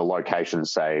put in a location,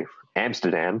 say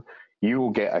Amsterdam, you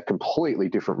will get a completely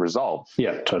different result.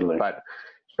 Yeah, totally. But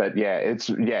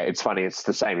it's funny. It's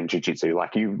the same in jiu-jitsu.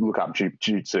 Like, you look up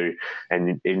jiu-jitsu,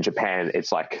 and in Japan,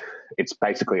 it's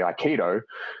basically Aikido,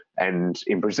 and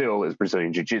in Brazil, it's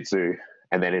Brazilian jiu-jitsu,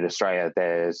 and then in Australia,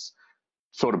 there's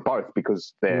sort of both,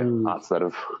 because they're arts that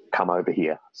have come over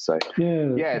here. So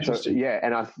and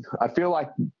I feel like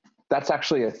that's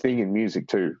actually a thing in music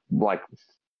too. Like,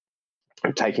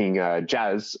 taking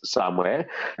jazz somewhere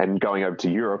and going over to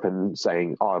Europe and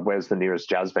saying, oh, where's the nearest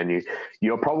jazz venue?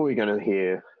 You're probably going to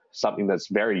hear something that's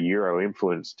very Euro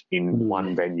influenced in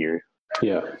one venue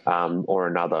or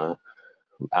another,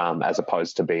 as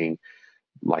opposed to being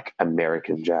like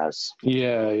American jazz.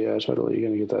 Yeah, totally. You're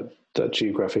going to get that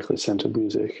geographically centered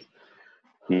music.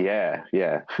 Yeah.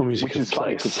 Music, which is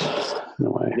funny, in a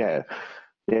way.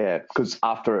 Yeah, because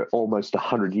after almost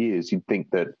 100 years, you'd think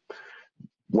that,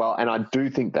 well, and I do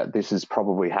think that this has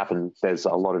probably happened. There's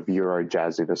a lot of Euro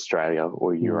jazz in Australia,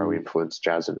 or Euro-influenced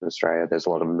jazz in Australia. There's a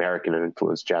lot of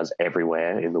American-influenced jazz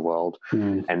everywhere in the world,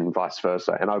 and vice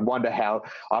versa. And I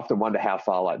often wonder how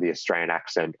far, like, the Australian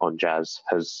accent on jazz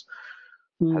has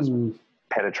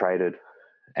penetrated,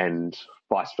 and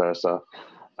vice versa.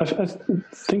 I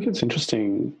think it's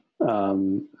interesting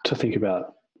to think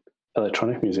about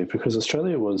electronic music, because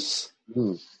Australia was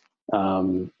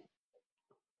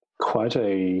quite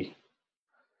in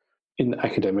the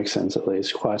academic sense at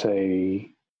least, quite a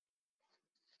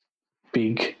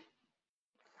big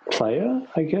player,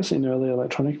 I guess, in early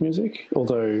electronic music.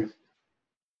 Although,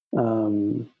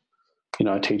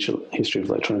 I teach a history of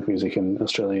electronic music, and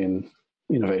Australian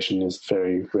innovation is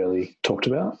very rarely talked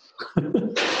about.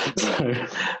 So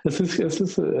it's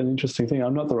just an interesting thing.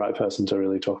 I'm not the right person to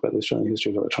really talk about the Australian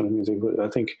history of electronic music, but I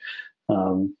think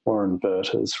Warren Burt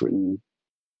has written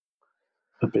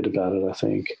a bit about it, I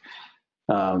think.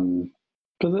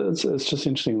 But it's just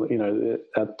interesting,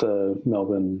 at the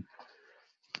Melbourne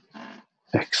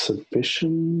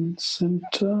Exhibition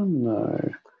Centre?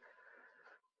 No.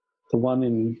 The one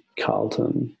in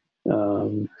Carlton.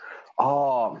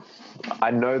 I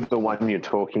know the one you're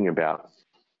talking about.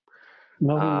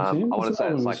 Melbourne Museum? I want to say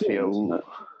it's like the...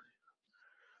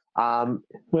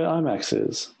 where IMAX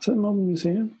is. Is that Melbourne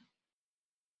Museum?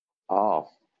 Oh.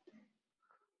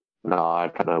 No, I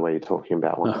don't know where you're talking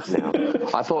about now.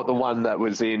 I thought the one that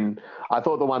was in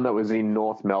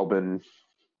North Melbourne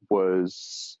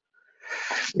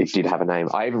it did have a name.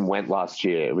 I even went last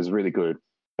year. It was really good.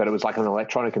 But it was like an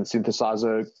electronic and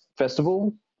synthesizer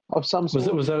festival. of some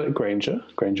sort. Was that at Granger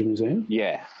Museum?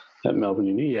 Yeah. At Melbourne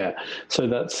Uni, yeah. So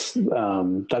that's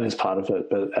that is part of it,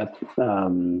 but at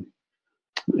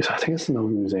I think it's the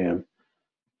Melbourne Museum.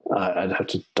 I'd have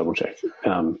to double check.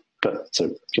 But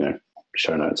so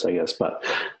show notes, I guess. But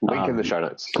link in the show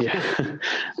notes. Yeah,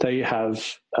 they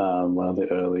have one of the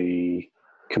early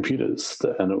computers,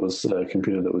 and it was a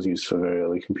computer that was used for very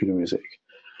early computer music,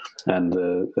 and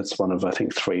it's one of, I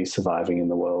think, 3 surviving in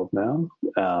the world now,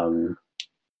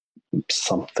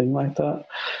 something like that.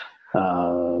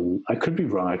 I could be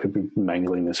wrong. I could be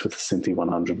mangling this with the Synthi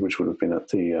 100, which would have been at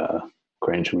the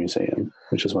Granger Museum,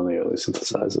 which is one of the early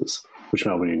synthesizers, which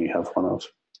Melbourne Uni have one of.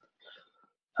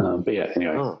 But yeah,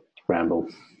 anyway, ramble.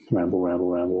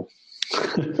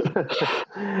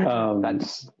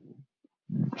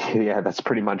 That's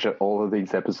pretty much all of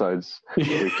these episodes.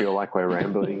 We feel like we're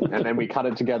rambling, and then we cut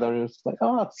it together, and it's like,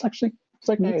 it's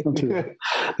okay.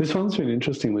 This one's been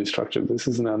interestingly structured. This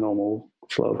isn't our normal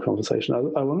flow of conversation.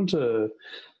 I wanted to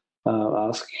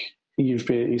ask, you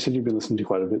said you've been listening to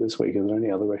quite a bit this week. Are there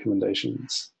any other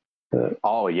recommendations?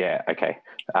 Okay.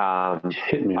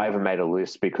 Hit me. I haven't made a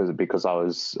list because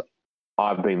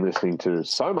I've been listening to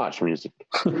so much music.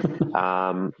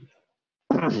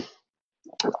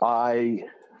 I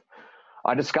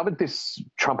discovered this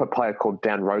trumpet player called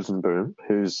Dan Rosenboom,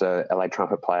 who's a LA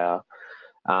trumpet player,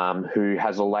 who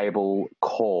has a label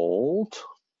called,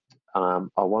 I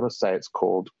want to say it's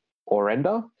called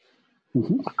Orenda.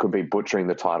 Mm-hmm. I could be butchering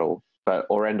the title, but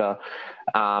Orenda.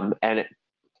 And it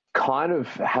kind of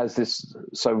has this.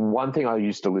 So one thing I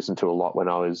used to listen to a lot when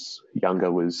I was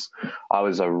younger was I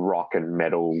was a rock and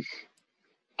metal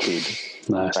kid.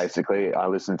 Nice. Basically, I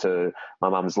listened to my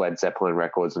mum's Led Zeppelin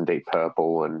records and Deep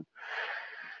Purple and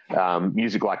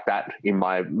music like that in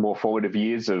my more formative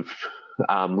years of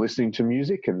listening to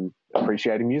music and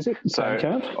appreciating music. So,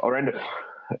 Orenda,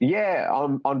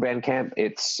 on Bandcamp,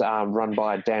 it's run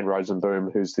by Dan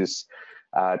Rosenboom, who's this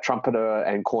trumpeter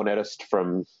and cornetist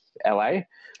from LA,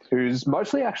 who's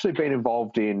mostly actually been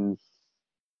involved in,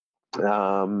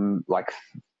 film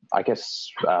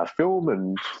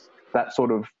and that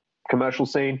sort of commercial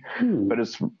scene, but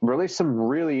has released some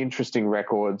really interesting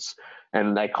records,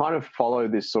 and they kind of follow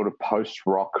this sort of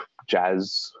post-rock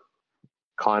jazz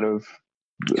kind of,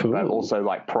 but also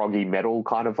like proggy metal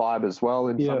kind of vibe as well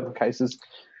in some cases.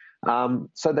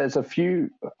 So there's a few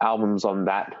albums on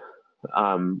that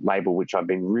label which I've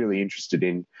been really interested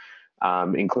in,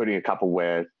 including a couple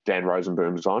where Dan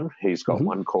Rosenboom's on. He's got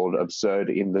one called Absurd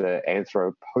in the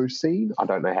Anthropocene. I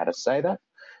don't know how to say that.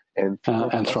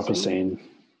 Anthropocene.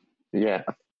 Yeah,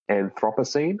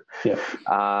 Anthropocene. Yeah.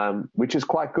 Which is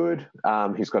quite good.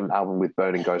 He's got an album with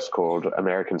Burning Ghost called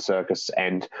American Circus,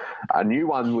 and a new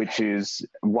one which is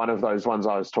one of those ones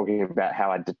I was talking about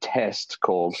how I detest,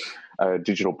 called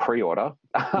Digital Pre-Order.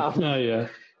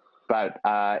 But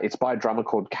it's by a drummer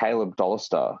called Caleb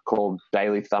Dollister, called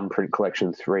Daily Thumbprint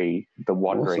Collection 3, The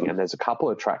Wandering. Awesome. And there's a couple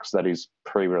of tracks that he's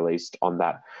pre-released on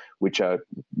that, which are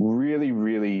really,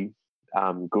 really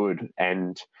good.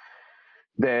 And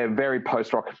they're very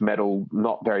post-rock metal,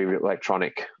 not very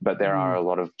electronic, but there are a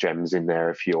lot of gems in there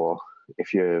if you're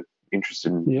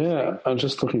interested in. Yeah, I'm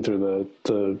just looking through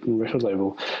the record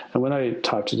label, and when I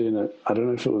typed it in, I don't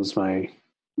know if it was my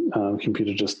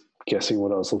computer just guessing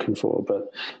what I was looking for,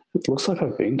 but it looks like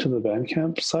I've been to the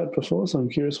Bandcamp site before, so I'm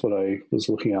curious what I was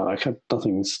looking at.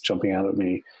 Nothing's jumping out at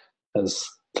me as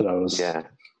that I was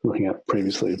looking at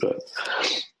previously, but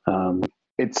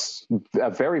it's a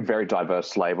very, very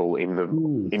diverse label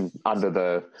under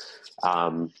the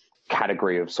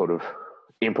category of sort of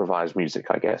improvised music,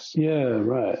 I guess. Yeah,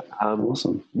 right.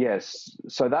 Awesome. Yes,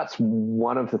 so that's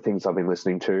one of the things I've been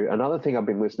listening to. Another thing I've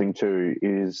been listening to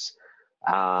is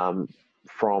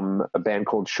from a band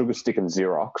called Sugar Stick and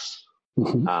Xerox.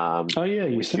 Mm-hmm.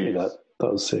 You sent me that.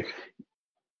 That was sick.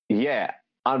 Yeah,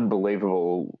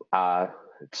 unbelievable.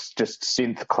 It's just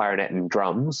synth, clarinet, and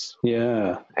drums.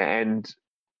 Yeah. And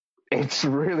it's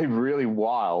really, really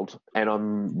wild, and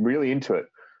I'm really into it.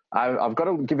 I've got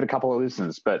to give it a couple of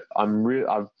listens, but I've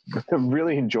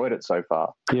really enjoyed it so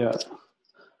far. Yeah.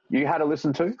 You had a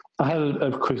listen to? I had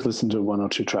a quick listen to 1 or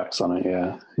 2 tracks on it,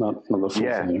 yeah. Not the full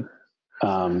thing.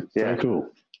 Very cool.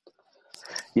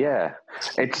 Yeah.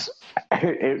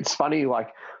 It's funny,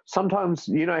 like, sometimes,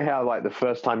 you know how, like, the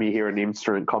first time you hear an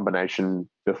instrument combination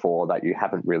before that you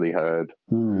haven't really heard,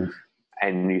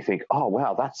 and you think, oh,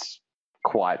 wow, that's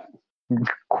quite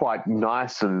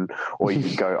nice, or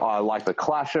you go, oh, I like the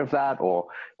clash of that, or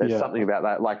there's something about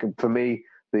that. Like, for me,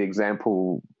 the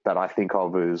example that I think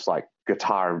of is like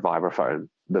guitar and vibraphone.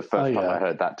 The first time I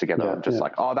heard that together, I'm just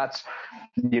like, oh, that's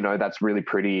really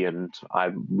pretty, and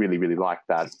I really, really like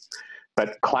that.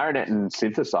 but clarinet and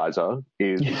synthesizer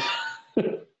is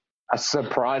a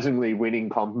surprisingly winning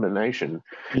combination.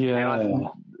 Yeah.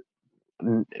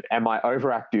 And my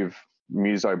overactive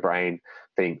muso brain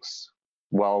thinks,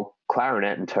 well,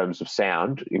 clarinet in terms of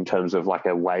sound, in terms of like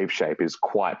a wave shape, is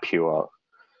quite pure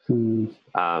in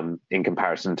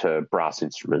comparison to brass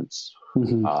instruments,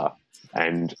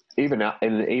 and even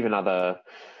other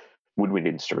woodwind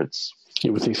instruments.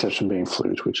 Yeah, with the exception being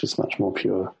flute, which is much more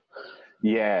pure.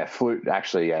 Yeah, flute.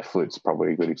 Actually, yeah, flute's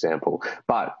probably a good example,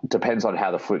 but depends on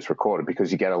how the flute's recorded,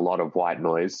 because you get a lot of white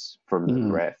noise from the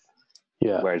breath.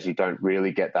 Yeah. Whereas you don't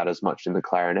really get that as much in the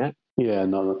clarinet. Yeah,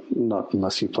 not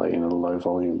unless you play in a low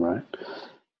volume, right?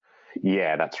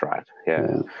 Yeah, that's right.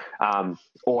 Yeah.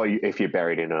 Or if you're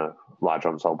buried in a large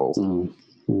ensemble.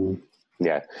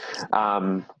 Yeah.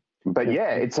 But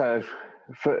yeah,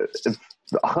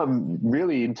 I'm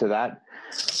really into that.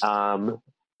 I'm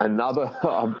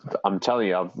telling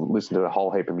you, I've listened to a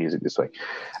whole heap of music this week.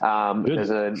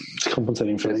 It's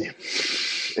compensating for me.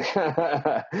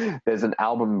 There's an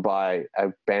album by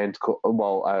an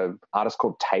artist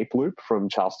called Tape Loop from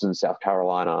Charleston, South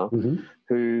Carolina,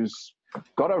 who's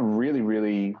got a really,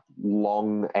 really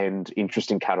long and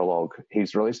interesting catalog.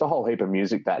 He's released a whole heap of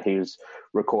music that he's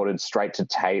recorded straight to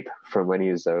tape from when he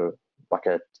was a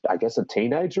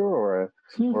teenager or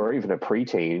even a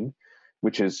preteen,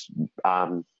 which is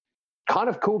kind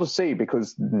of cool to see,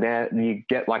 because now you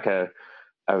get like an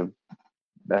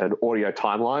audio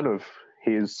timeline of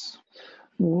his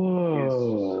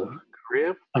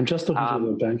career. I'm just looking at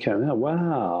the Bandcamp now.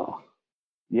 Wow.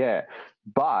 Yeah,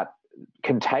 but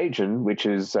Contagion, which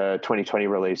is a 2020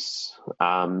 release,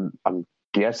 I'm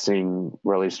guessing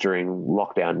released during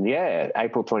lockdown. Yeah,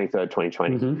 April 23rd,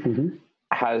 2020,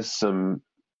 has some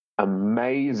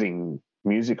amazing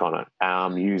music on it,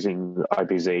 using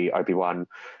OPZ, OP1,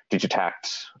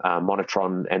 Digitact,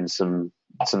 Monotron, and some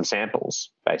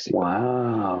samples, basically.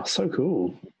 Wow, so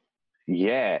cool.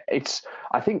 Yeah, it's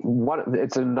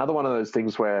another one of those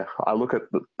things where I look at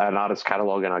an artist's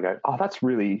catalog and I go, oh,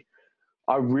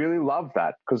 I really love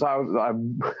that, because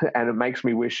and it makes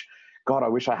me wish, God, I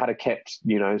wish I had kept,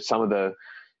 some of the,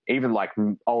 even like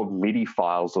old MIDI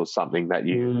files or something that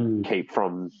you keep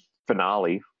from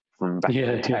Finale from back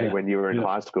in the day when you were in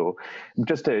high school,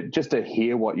 just to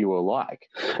hear what you were like.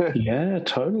 Yeah,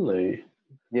 totally.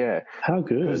 Yeah. How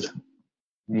good.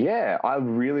 Yeah, I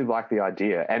really like the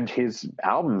idea, and his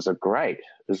albums are great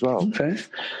as well. Okay,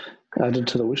 added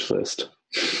to the wish list.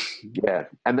 Yeah,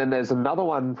 and then there's another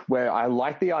one where I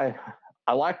like the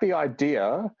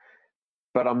idea,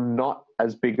 but I'm not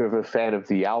as big of a fan of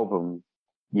the album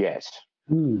yet.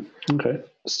 Okay.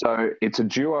 So it's a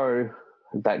duo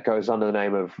that goes under the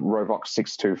name of Rovox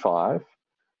 625,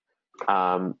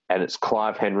 and it's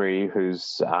Clive Henry,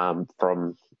 who's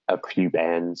from a few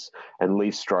bands, and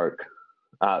Lee Stocco.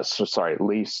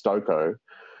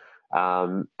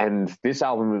 And this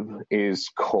album is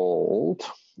called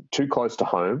Too Close to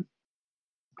Home,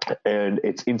 and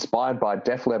it's inspired by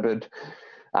Def Leppard,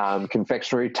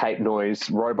 Confectionery, Tape Noise,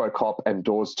 RoboCop, and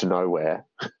Doors to Nowhere,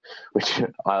 which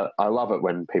I love it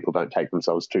when people don't take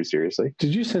themselves too seriously.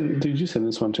 Did you send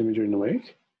this one to me during the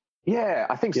week? Yeah,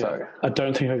 I think so. I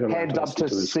don't think I got hand dubbed to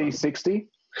C60.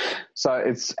 So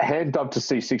it's hand dubbed to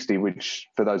C60, which,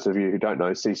 for those of you who don't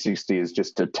know, C60 is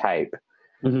just a tape.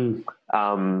 So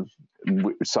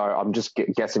I'm just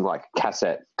guessing like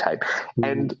cassette tape.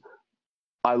 And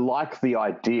I like the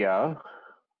idea.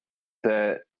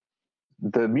 The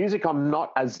music I'm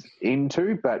not as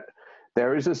into, but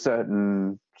there is a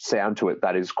certain sound to it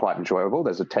that is quite enjoyable.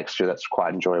 There's a texture that's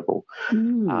quite enjoyable.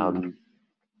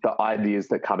 The ideas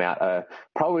that come out are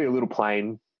probably a little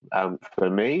plain for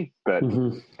me, but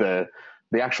the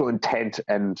actual intent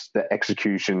and the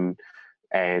execution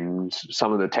and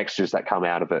some of the textures that come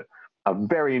out of it are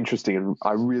very interesting, and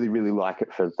I really, really like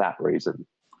it for that reason.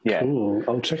 Yeah, cool.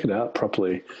 I'll check it out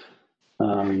properly.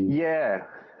 Yeah,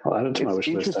 I'll add it to my wish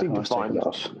list. Interesting to find.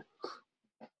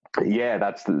 Yeah,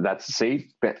 that's. See,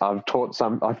 I've taught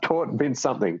Vince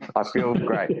something. I feel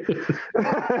great.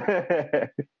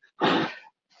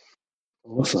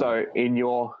 Awesome. So in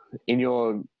your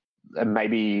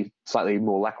maybe slightly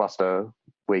more lackluster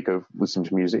week of listening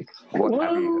to music, what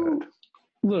have you heard?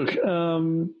 Look,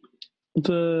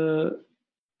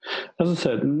 as I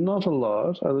said, not a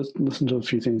lot. I listened to a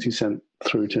few things he sent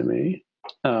through to me,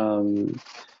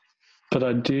 but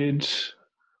I did,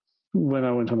 when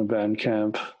I went on a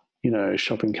Bandcamp,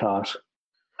 shopping cart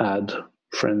ad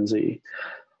frenzy,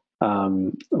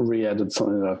 re-added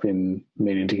something that I've been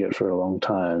meaning to get for a long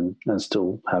time and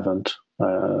still haven't,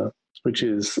 which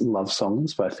is Love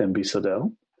Songs by Thembi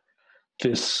Sodell.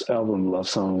 this album, Love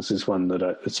Songs, is one that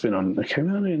it's been on. It came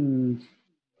out in.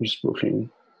 I'm just looking.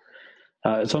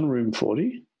 It's on Room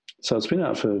 40, so it's been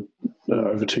out for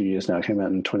over 2 years now. It came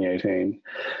out in 2018,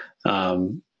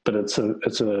 but it's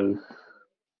a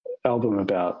album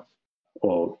about.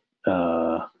 Well,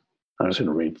 I'm just going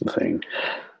to read the thing.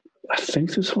 I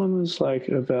think this one was like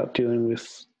about dealing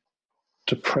with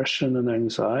depression and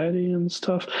anxiety and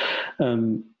stuff,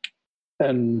 and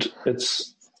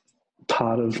it's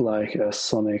part of like a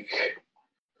sonic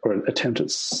or an attempt at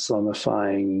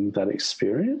sonifying that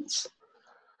experience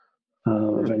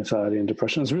of anxiety and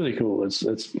depression. It's really cool. It's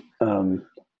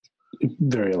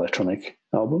very electronic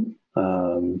album,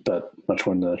 but much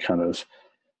more in the kind of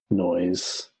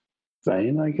noise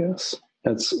vein, I guess.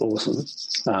 It's awesome,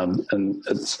 and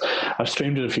I've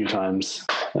streamed it a few times,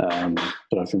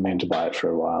 but I've been meaning to buy it for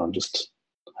a while and just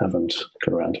haven't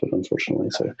got around to it,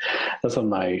 unfortunately. So that's on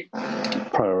my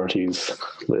priorities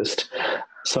list.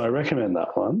 So I recommend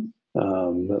that one.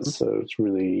 It's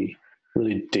really,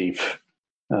 really deep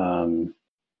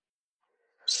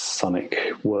sonic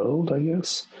world, I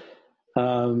guess.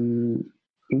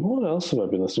 What else have I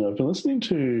been listening to? I've been listening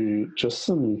to just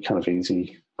some kind of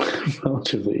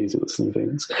relatively easy listening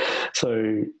things.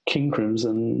 So King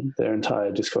Crimson, their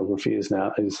entire discography is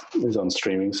on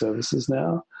streaming services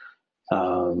now.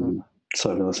 So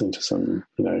I've been listening to some,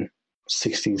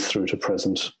 60s through to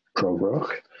present prog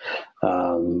rock.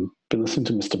 Been listening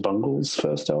to Mr. Bungle's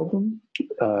first album.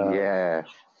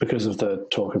 Because of the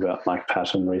talk about Mike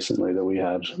Patton recently that we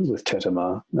had with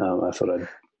Tetema, I thought I'd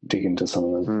dig into some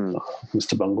of the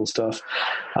Mr. Bungle stuff.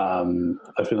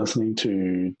 I've been listening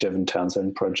to Devin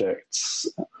Townsend Project's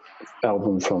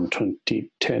album from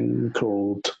 2010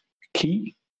 called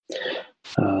Key,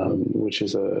 which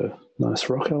is a nice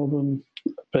rock album.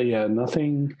 But yeah,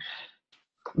 nothing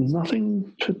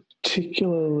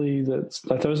particularly that's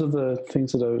like, those are the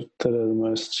things that are the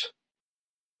most,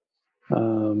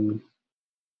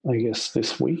 I guess,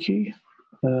 this weeky.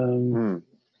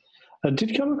 I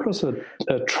did come across a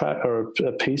track or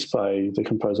a piece by the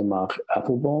composer Mark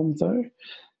Applebaum, though,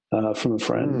 from a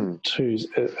friend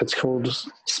it's called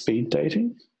Speed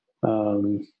Dating.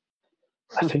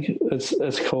 I think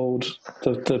it's called,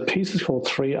 the piece is called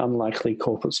 3 Unlikely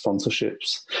Corporate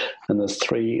Sponsorships, and there's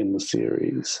 3 in the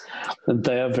series, and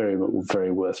they are very,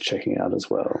 very worth checking out as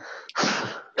well.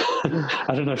 I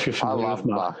don't know if you're familiar with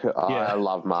Mark. I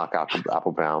love Mark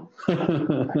Applebaum.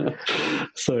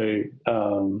 So,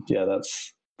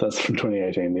 that's from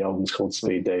 2018. The album's called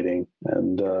Speed Dating,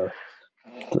 and the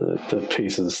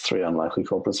pieces, 3 Unlikely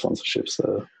Corporate Sponsorships,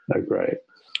 are great.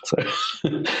 So,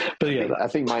 but yeah, I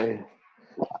think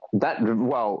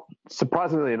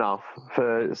surprisingly enough,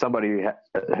 for somebody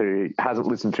who hasn't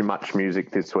listened to much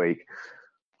music this week,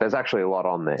 there's actually a lot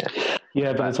on there.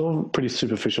 Yeah, but it's all pretty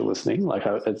superficial listening. Like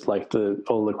it's like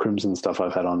all the Crimson stuff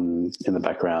I've had on in the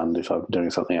background if I'm doing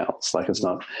something else. Like it's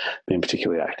not being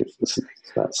particularly active listening.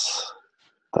 That's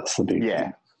the big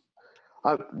thing.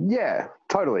 Yeah,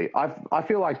 totally. I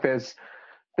feel like there's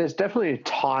definitely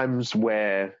times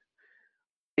where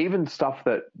even stuff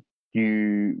that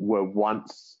you were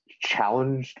once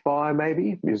challenged by,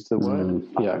 maybe is the word.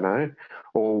 I don't know,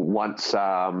 or once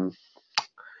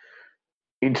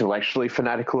intellectually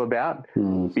fanatical about,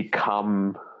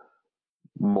 become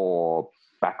more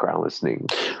background listening.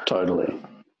 Totally.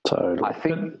 I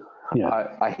think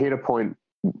I hit a point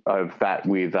of that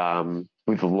with a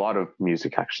lot of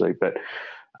music actually, but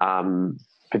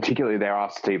particularly there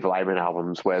are Steve Lehman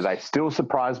albums where they still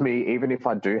surprise me even if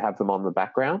I do have them on the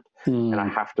background and I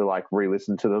have to like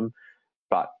re-listen to them.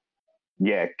 But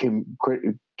yeah, King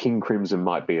Crimson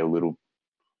might be a little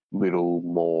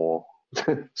more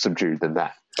subdued than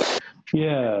that.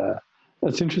 Yeah,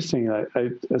 it's interesting.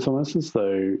 It's almost as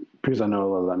though, because I know a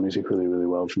lot of that music really, really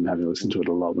well from having listened to it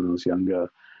a lot when I was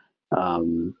younger,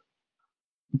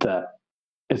 that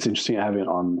it's interesting having it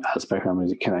on as background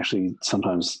music can actually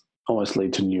sometimes almost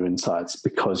lead to new insights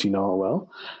because you know it well,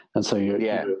 and so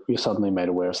you're suddenly made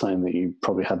aware of something that you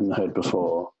probably hadn't heard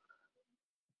before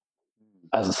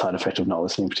as a side effect of not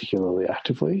listening particularly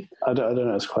actively. I don't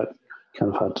know, it's quite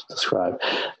kind of hard to describe.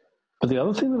 But the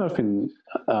other thing that I've been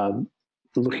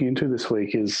looking into this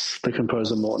week is the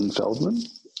composer Morton Feldman,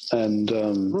 and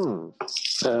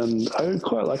I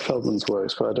quite like Feldman's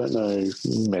works, but I don't know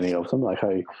many of them. I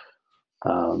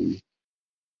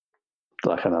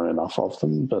know enough of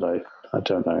them, but I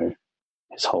don't know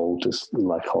his whole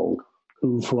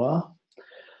oeuvre.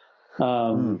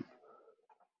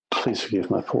 Please forgive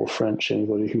my poor French,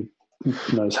 anybody who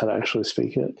knows how to actually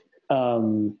speak it.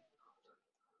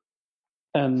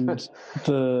 And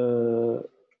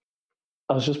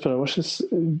I watched this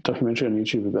documentary on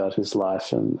YouTube about his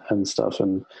life and stuff,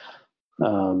 and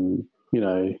you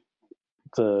know,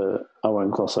 I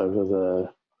won't gloss over the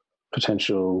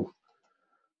potential,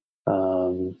 I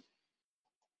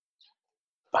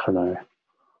don't know,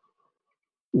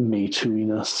 Me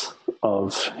Too-iness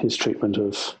of his treatment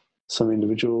of some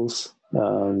individuals,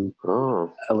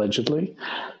 allegedly.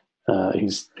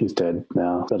 He's dead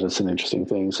now, but it's an interesting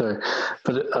thing. So,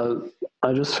 but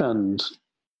I just found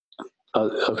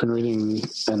I've been reading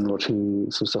and watching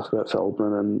some stuff about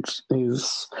Feldman, and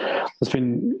it's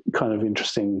been kind of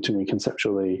interesting to me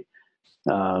conceptually,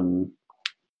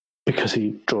 because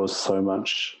he draws so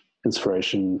much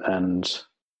inspiration and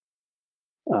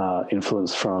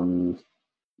influence from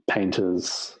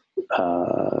painters,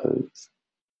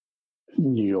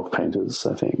 New York painters,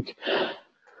 I think.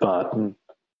 But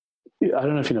I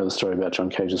don't know if you know the story about John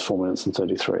Cage's 4 Minutes and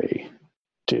 33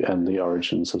 and the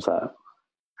origins of that.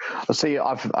 See,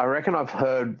 I reckon I've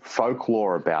heard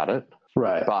folklore about it,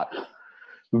 right?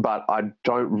 But I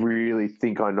don't really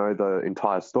think I know the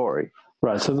entire story.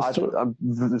 Right. So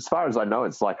as far as I know,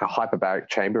 it's like a hyperbaric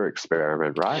chamber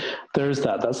experiment, right? There is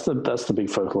that. That's the big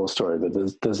folklore story. But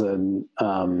there's an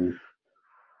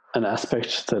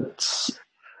aspect that's,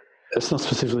 it's not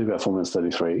specifically about 4 Minutes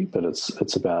 33, but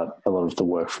it's about a lot of the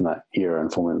work from that era,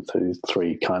 and 4 Minutes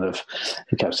 33 kind of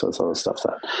encapsulates a lot of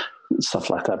stuff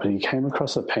like that. But he came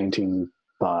across a painting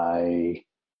by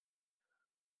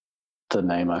the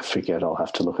name I forget. I'll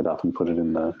have to look it up and put it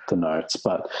in the notes.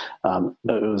 But it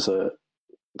was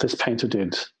this painter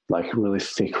did like really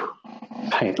thick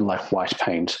paint, like white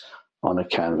paint, on a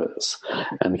canvas,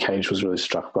 and Cage was really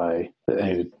struck by,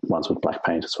 he did ones with black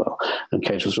paint as well, and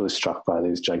Cage was really struck by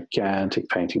these gigantic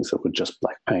paintings that were just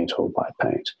black paint or white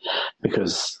paint,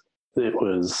 because it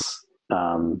was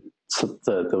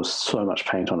there was so much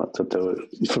paint on it that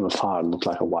from afar it looked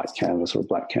like a white canvas or a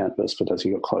black canvas, but as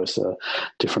you got closer,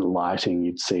 different lighting,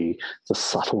 you'd see the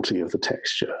subtlety of the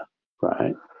texture,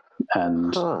 right?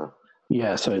 And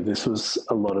yeah, so this was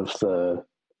a lot of the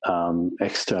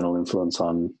external influence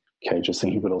on Cage's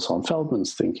thinking, but also on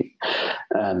Feldman's thinking.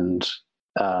 And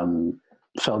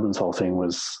Feldman's whole thing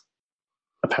was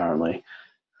apparently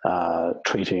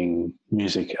treating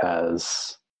music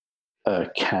as a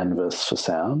canvas for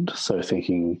sound. So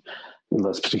thinking,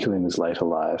 that's particularly in his later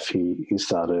life, he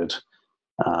started,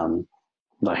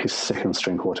 like his second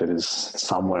string quartet is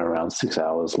somewhere around 6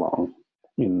 hours long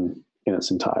in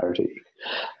its entirety.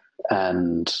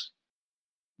 And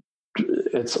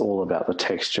it's all about the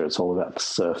texture. It's all about the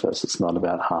surface. It's not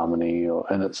about harmony,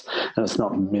 and it's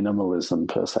not minimalism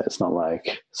per se. It's not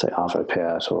like, say, Arvo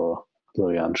Pärt or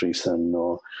Louis Andriessen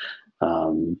or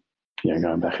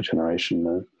going back a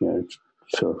generation,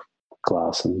 Philip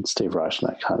Glass and Steve Reich and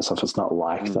that kind of stuff. It's not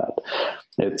like that.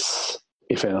 It's,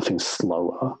 if anything,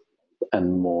 slower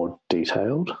and more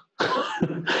detailed.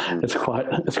 It's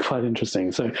quite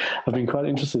interesting. So I've been quite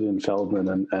interested in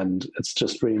Feldman, and it's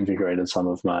just reinvigorated some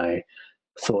of my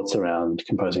thoughts around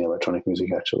composing electronic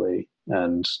music, actually,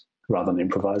 and rather than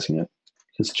improvising it,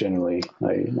 because generally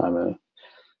I'm a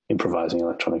improvising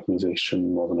electronic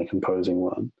musician more than a composing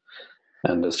one,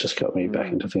 and it's just got me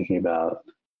back into thinking about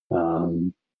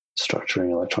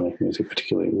structuring electronic music,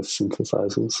 particularly with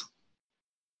synthesizers.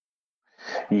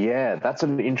 Yeah, that's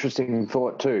an interesting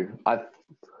thought too.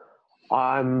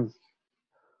 I'm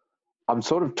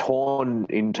sort of torn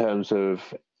in terms of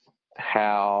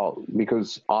how,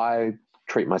 because I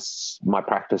treat my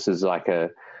practice as like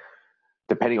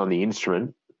depending on the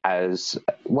instrument, as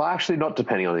well, actually not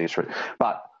depending on the instrument,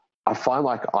 but I find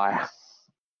like I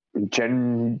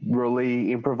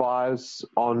generally improvise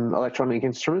on electronic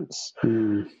instruments,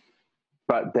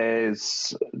 but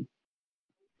there's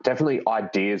definitely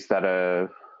ideas that are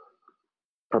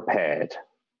prepared.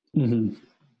 Mm-hmm.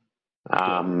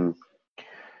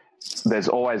 There's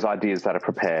always ideas that are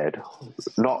prepared.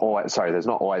 There's not always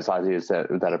ideas that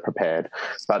are prepared,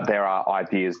 but there are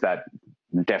ideas that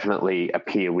definitely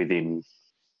appear within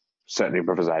certain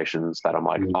improvisations that I'm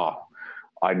like,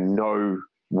 I know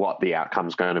what the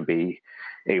outcome's going to be,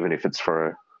 even if it's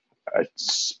for a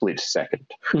split second.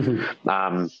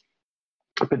 Mm-hmm.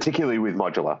 Particularly with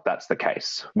modular, that's the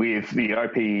case. With the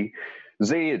OPZ,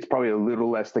 it's probably a little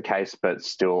less the case, but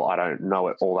still I don't know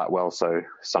it all that well, so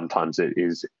sometimes it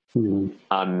is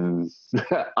damn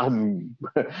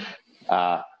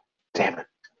it.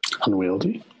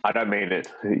 Unwieldy? I don't mean it.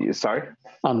 Sorry?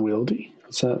 Unwieldy?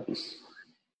 Is that...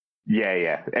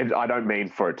 Yeah. And I don't mean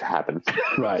for it to happen.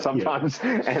 Right. Sometimes.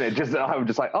 Yeah. And I'm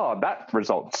just like, oh, that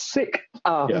result's sick.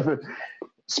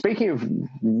 speaking of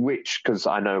which, because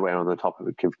I know we're on the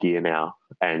topic of gear now,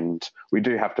 and we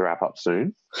do have to wrap up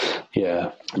soon.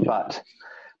 Yeah. But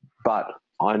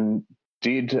you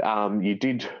did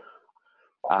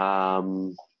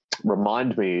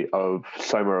remind me of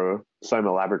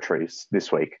Soma Laboratories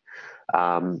this week,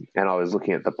 and I was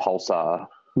looking at the Pulsar.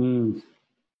 It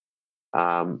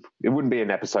wouldn't be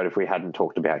an episode if we hadn't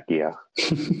talked about gear.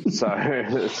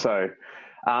 so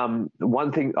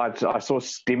one thing I saw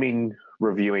Stimming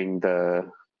reviewing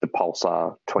the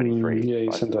Pulsar 23. Yeah,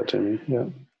 you sent that to me. Yeah.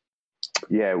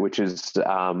 Yeah, which is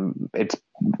it's,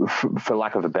 for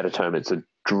lack of a better term, it's a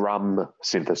drum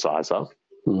synthesizer.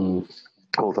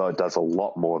 Although it does a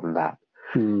lot more than that.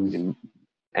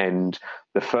 And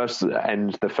the first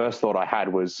thought I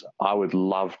had was, I would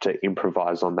love to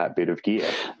improvise on that bit of gear.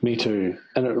 Me too.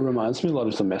 And it reminds me a lot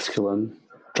of the Mescaline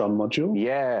drum module.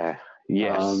 Yeah.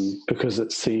 Yes. Because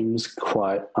it seems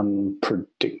quite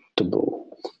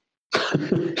unpredictable.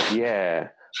 Yeah,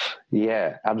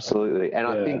 absolutely. And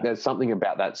I think there's something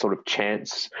about that sort of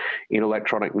chance in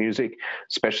electronic music,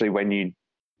 especially when you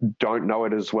don't know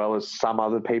it as well as some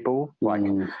other people. Like,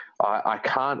 I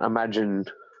can't imagine.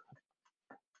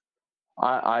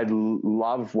 I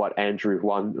love what Andrew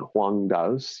Huang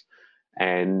does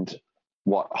and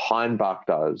what Heinbach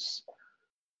does,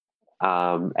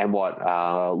 and what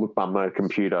Lookman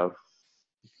Computer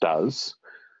does.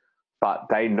 But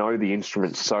they know the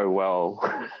instrument so well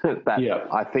that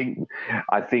I think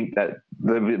that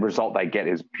the result they get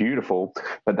is beautiful,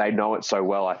 but they know it so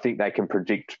well. I think they can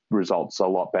predict results a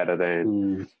lot better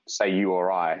than, say, you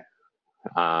or I,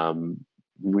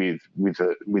 with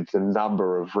the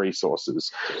number of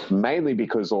resources. Mainly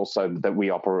because also that we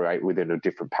operate within a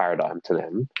different paradigm to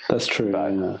them. That's true.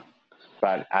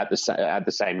 But at the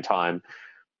same time,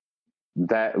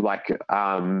 that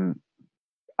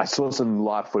I saw some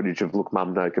live footage of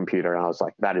Lookman No Computer, and I was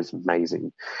like, that is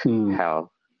amazing.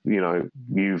 How,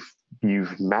 you've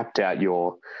mapped out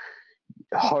your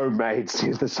homemade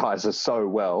synthesizer so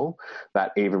well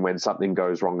that even when something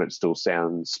goes wrong, it still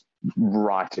sounds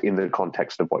right in the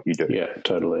context of what you do. Yeah,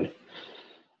 totally.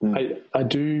 I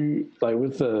do, like,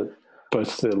 with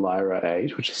both the Lyra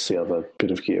 8, which is the other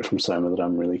bit of gear from Soma that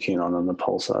I'm really keen on, and the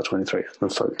Pulsar 23, and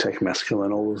the Folktech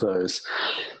Mescaline, all of those,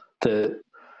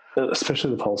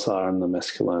 especially the Pulsar and the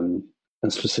Mescaline,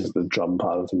 and specifically the drum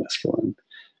part of the Mescaline,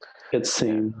 it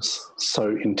seems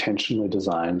so intentionally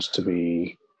designed to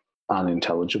be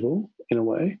unintelligible in a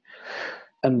way.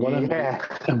 And what I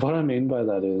mean by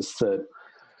that is that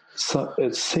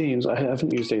it seems, I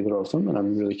haven't used either of them, and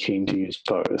I'm really keen to use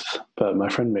both. But my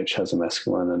friend Mitch has a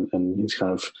Mescaline, and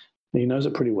he knows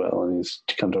it pretty well, and he's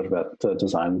come to talk about the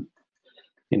design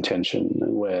intention,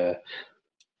 where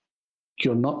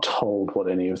you're not told what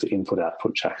any of the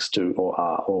input-output jacks do or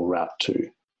are or route to.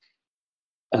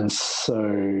 And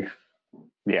so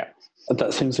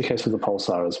that seems the case with the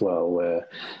Pulsar as well, where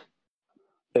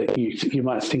you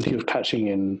might think you're patching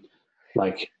in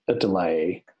like a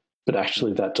delay, but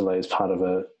actually that delay is part of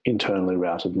a internally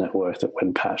routed network that,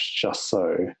 when patched just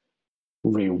so,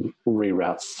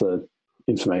 reroutes the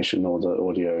information or the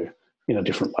audio in a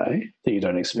different way that you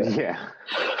don't expect. Yeah.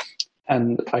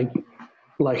 And I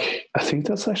think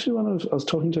that's actually I was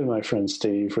talking to my friend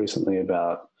Steve recently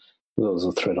about, there was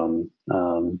a thread on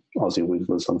Aussie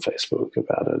Wigglers on Facebook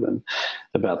about it, and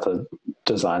about the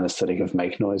design aesthetic of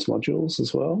Make Noise modules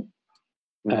as well,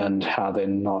 and how they're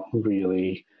not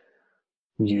really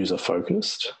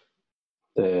user-focused.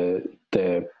 They're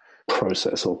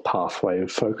process or pathway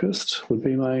focused would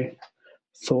be my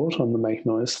thought on the Make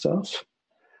Noise stuff.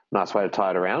 Nice way to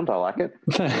tie it around. I like it.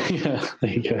 Yeah, there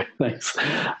you go. Thanks.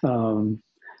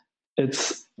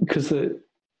 It's because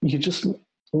you just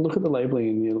look at the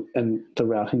labeling and the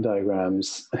routing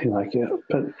diagrams, and you're like, yeah,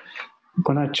 but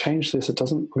when I change this, it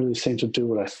doesn't really seem to do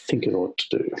what I think it ought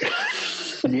to do.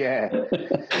 Yeah.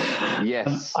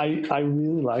 Yes. I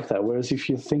really like that. Whereas if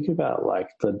you think about like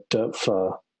the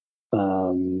DERPFA,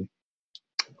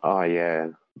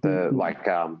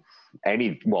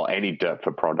 any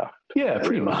DERPFA product. Yeah,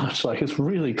 pretty much. Like, it's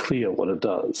really clear what it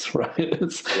does, right?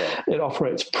 It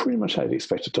operates pretty much how you'd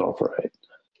expect it to operate.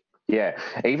 Yeah,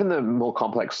 even the more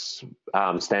complex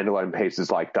standalone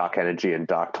pieces like Dark Energy and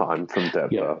Dark Time from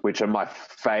DERPFA, which are my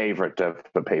favorite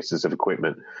DERPFA pieces of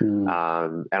equipment.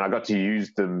 And I got to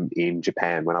use them in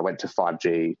Japan when I went to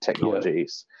 5G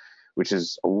Technologies, which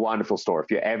is a wonderful store.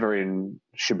 If you're ever in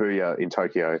Shibuya in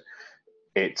Tokyo,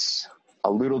 it's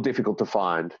a little difficult to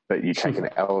find, but you take an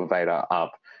elevator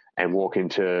up and walk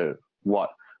into what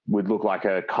would look like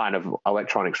a kind of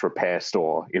electronics repair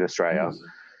store in Australia.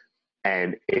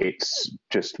 and it's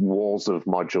just walls of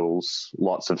modules,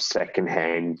 lots of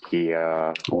secondhand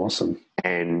gear. Awesome.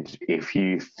 And if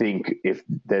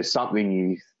there's something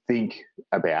you think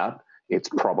about, it's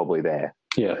probably there.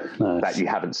 Yeah, nice. That you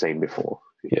haven't seen before.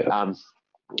 Yeah.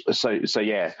 So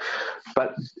yeah,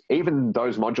 but even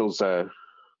those modules are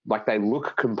like, they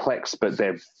look complex, but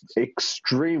they're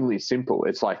extremely simple.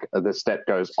 It's like the step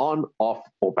goes on, off,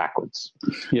 or backwards.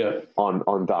 Yeah.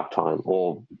 On Dark Time,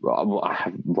 or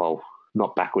well,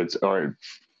 not backwards, or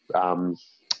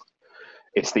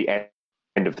it's the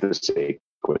end of the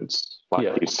sequence.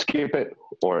 Like you skip it,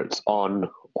 or it's on,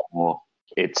 or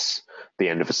it's the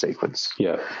end of a sequence.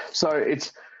 Yeah. So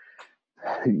it's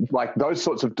like those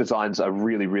sorts of designs are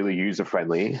really, really user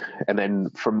friendly. And then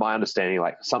from my understanding,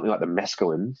 like something like the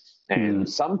Mescaline and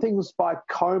some things by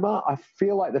Coma, I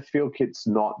feel like the field kit's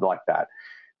not like that.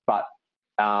 But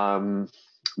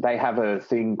they have a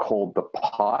thing called the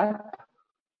pipe.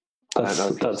 That's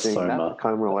Soma. That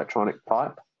Coma electronic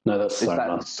pipe. No, that's Soma. Is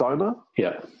that Soma?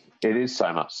 Yeah. It is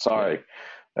Soma. Sorry.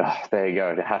 There you go.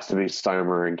 It has to be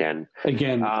Soma again.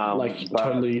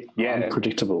 Totally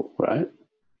unpredictable, right?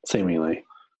 Seemingly.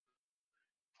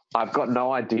 I've got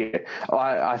no idea.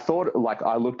 I thought, like,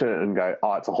 I looked at it and go,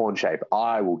 oh, it's a horn shape.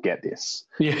 I will get this.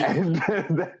 Yeah.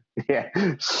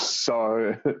 And,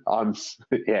 so I'm,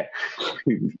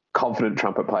 confident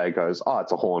trumpet player goes, oh,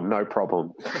 it's a horn, no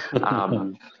problem.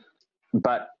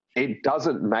 But it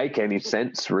doesn't make any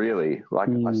sense, really. Like,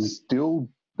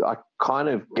 I kind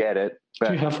of get it. But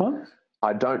do you have one?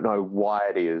 I don't know why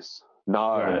it is.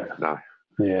 No.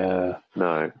 Yeah.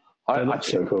 No. That looks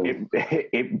so cool.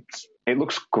 It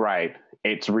looks great.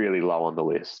 It's really low on the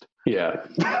list. Yeah.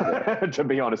 To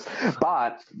be honest.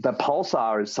 But the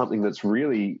Pulsar is something that's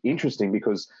really interesting,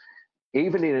 because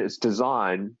even in its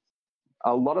design,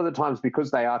 a lot of the times,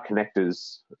 because they are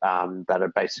connectors that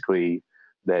are basically,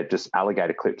 they're just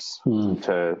alligator clips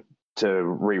to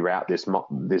reroute this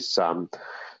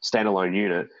standalone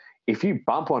unit. If you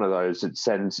bump one of those, it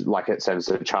sends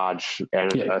a charge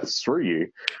and earths through you,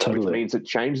 which means it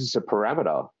changes the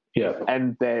parameter. Yeah.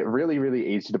 And they're really,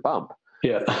 really easy to bump.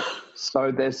 Yeah.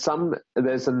 So there's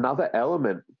another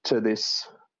element to this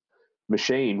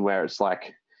machine where it's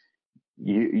like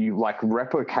you like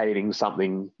replicating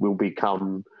something will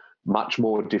become much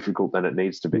more difficult than it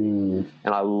needs to be. And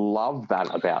I love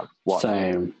that about what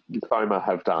Soma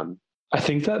have done. I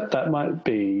think that might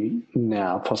be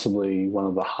now possibly one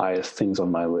of the highest things on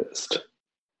my list.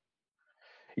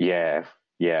 Yeah.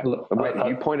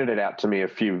 You pointed it out to me a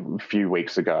few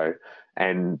weeks ago,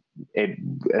 and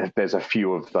there's a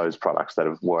few of those products that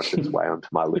have worked its way onto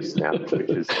my list now, which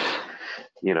is,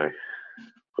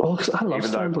 Well, because I love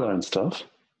standalone stuff.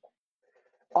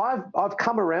 I've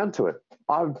come around to it.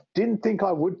 I didn't think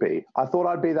I would be. I thought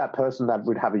I'd be that person that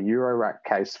would have a Eurorack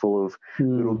case full of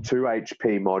little 2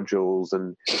 HP modules,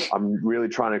 and I'm really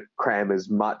trying to cram as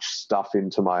much stuff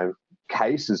into my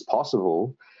case as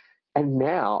possible. And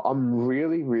now I'm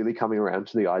really, really coming around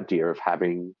to the idea of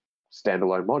having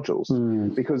standalone modules,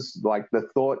 because like the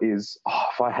thought is,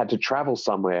 if I had to travel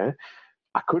somewhere,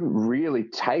 I couldn't really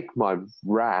take my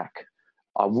rack.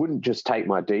 I wouldn't just take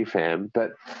my DFAM,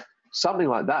 but something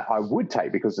like that I would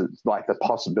take, because it's like the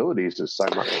possibilities are so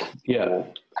much more.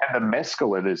 And the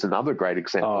Mescaline is another great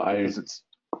example. I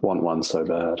want one so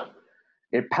bad.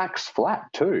 It packs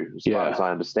flat too, as far as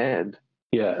I understand.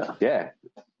 Yeah.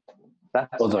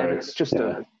 It's just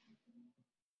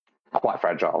quite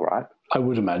fragile, right? I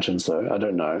would imagine so. I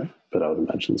don't know, but I would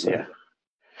imagine so.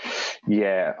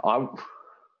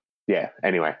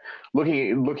 Anyway,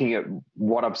 looking at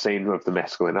what I've seen of the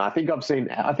Mescaline, I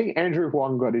think Andrew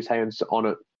Huang got his hands on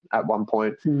it at one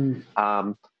point.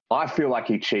 I feel like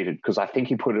he cheated, because I think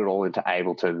he put it all into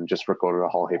Ableton and just recorded a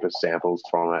whole heap of samples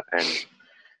from it,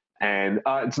 and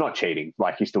it's not cheating.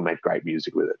 Like, he still made great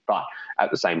music with it, but at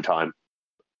the same time,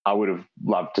 I would have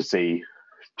loved to see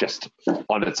just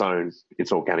on its own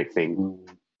its organic thing,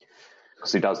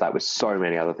 because he does that with so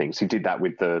many other things. He did that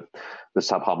with the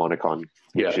Subharmonicon,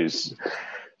 which is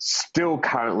still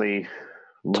currently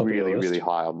really, really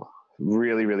high on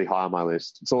my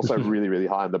list. It's also really, really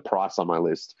high on the price on my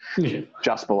list,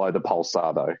 just below the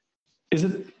Pulsar though. Is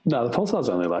it? No, the Pulsar's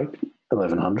only like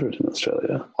 1,100 in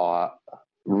Australia.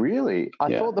 Really?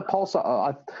 I thought the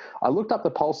Pulsar. I looked up the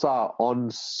Pulsar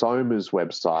on Soma's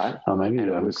website. Oh, maybe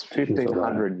it was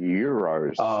 1,500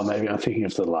 euros. Oh, maybe I'm thinking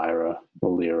of the Lyra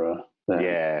or Lyra.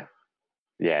 Yeah.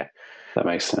 That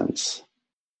makes sense.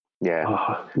 Yeah.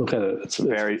 Oh, look at it.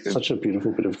 It's such a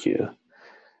beautiful bit of gear.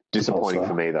 Disappointing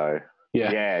for me though.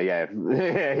 Yeah.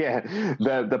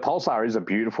 The Pulsar is a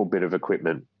beautiful bit of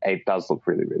equipment. It does look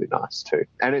really, really nice too,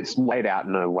 and it's laid out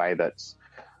in a way that's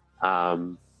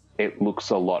it looks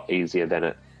a lot easier than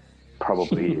it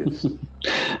probably is.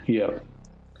 Yeah,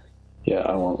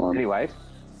 I want one. Anyway,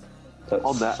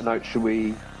 on that note, should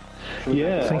we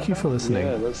Thank you for listening.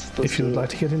 Yeah, let's if you would like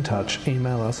to get in touch,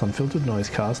 email us on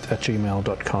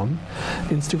filterednoisecast@gmail.com,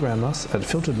 Instagram us at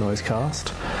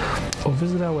filterednoisecast, or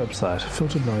visit our website,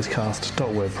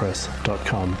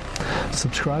 filterednoisecast.wordpress.com.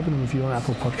 Subscribe and review on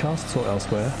Apple Podcasts or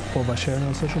elsewhere, or by sharing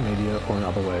on social media or in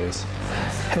other ways.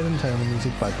 Head and Tail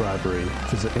music by Bribery.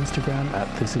 Visit Instagram at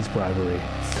thisisbribery.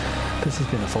 This has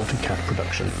been a Faulty Cat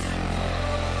production.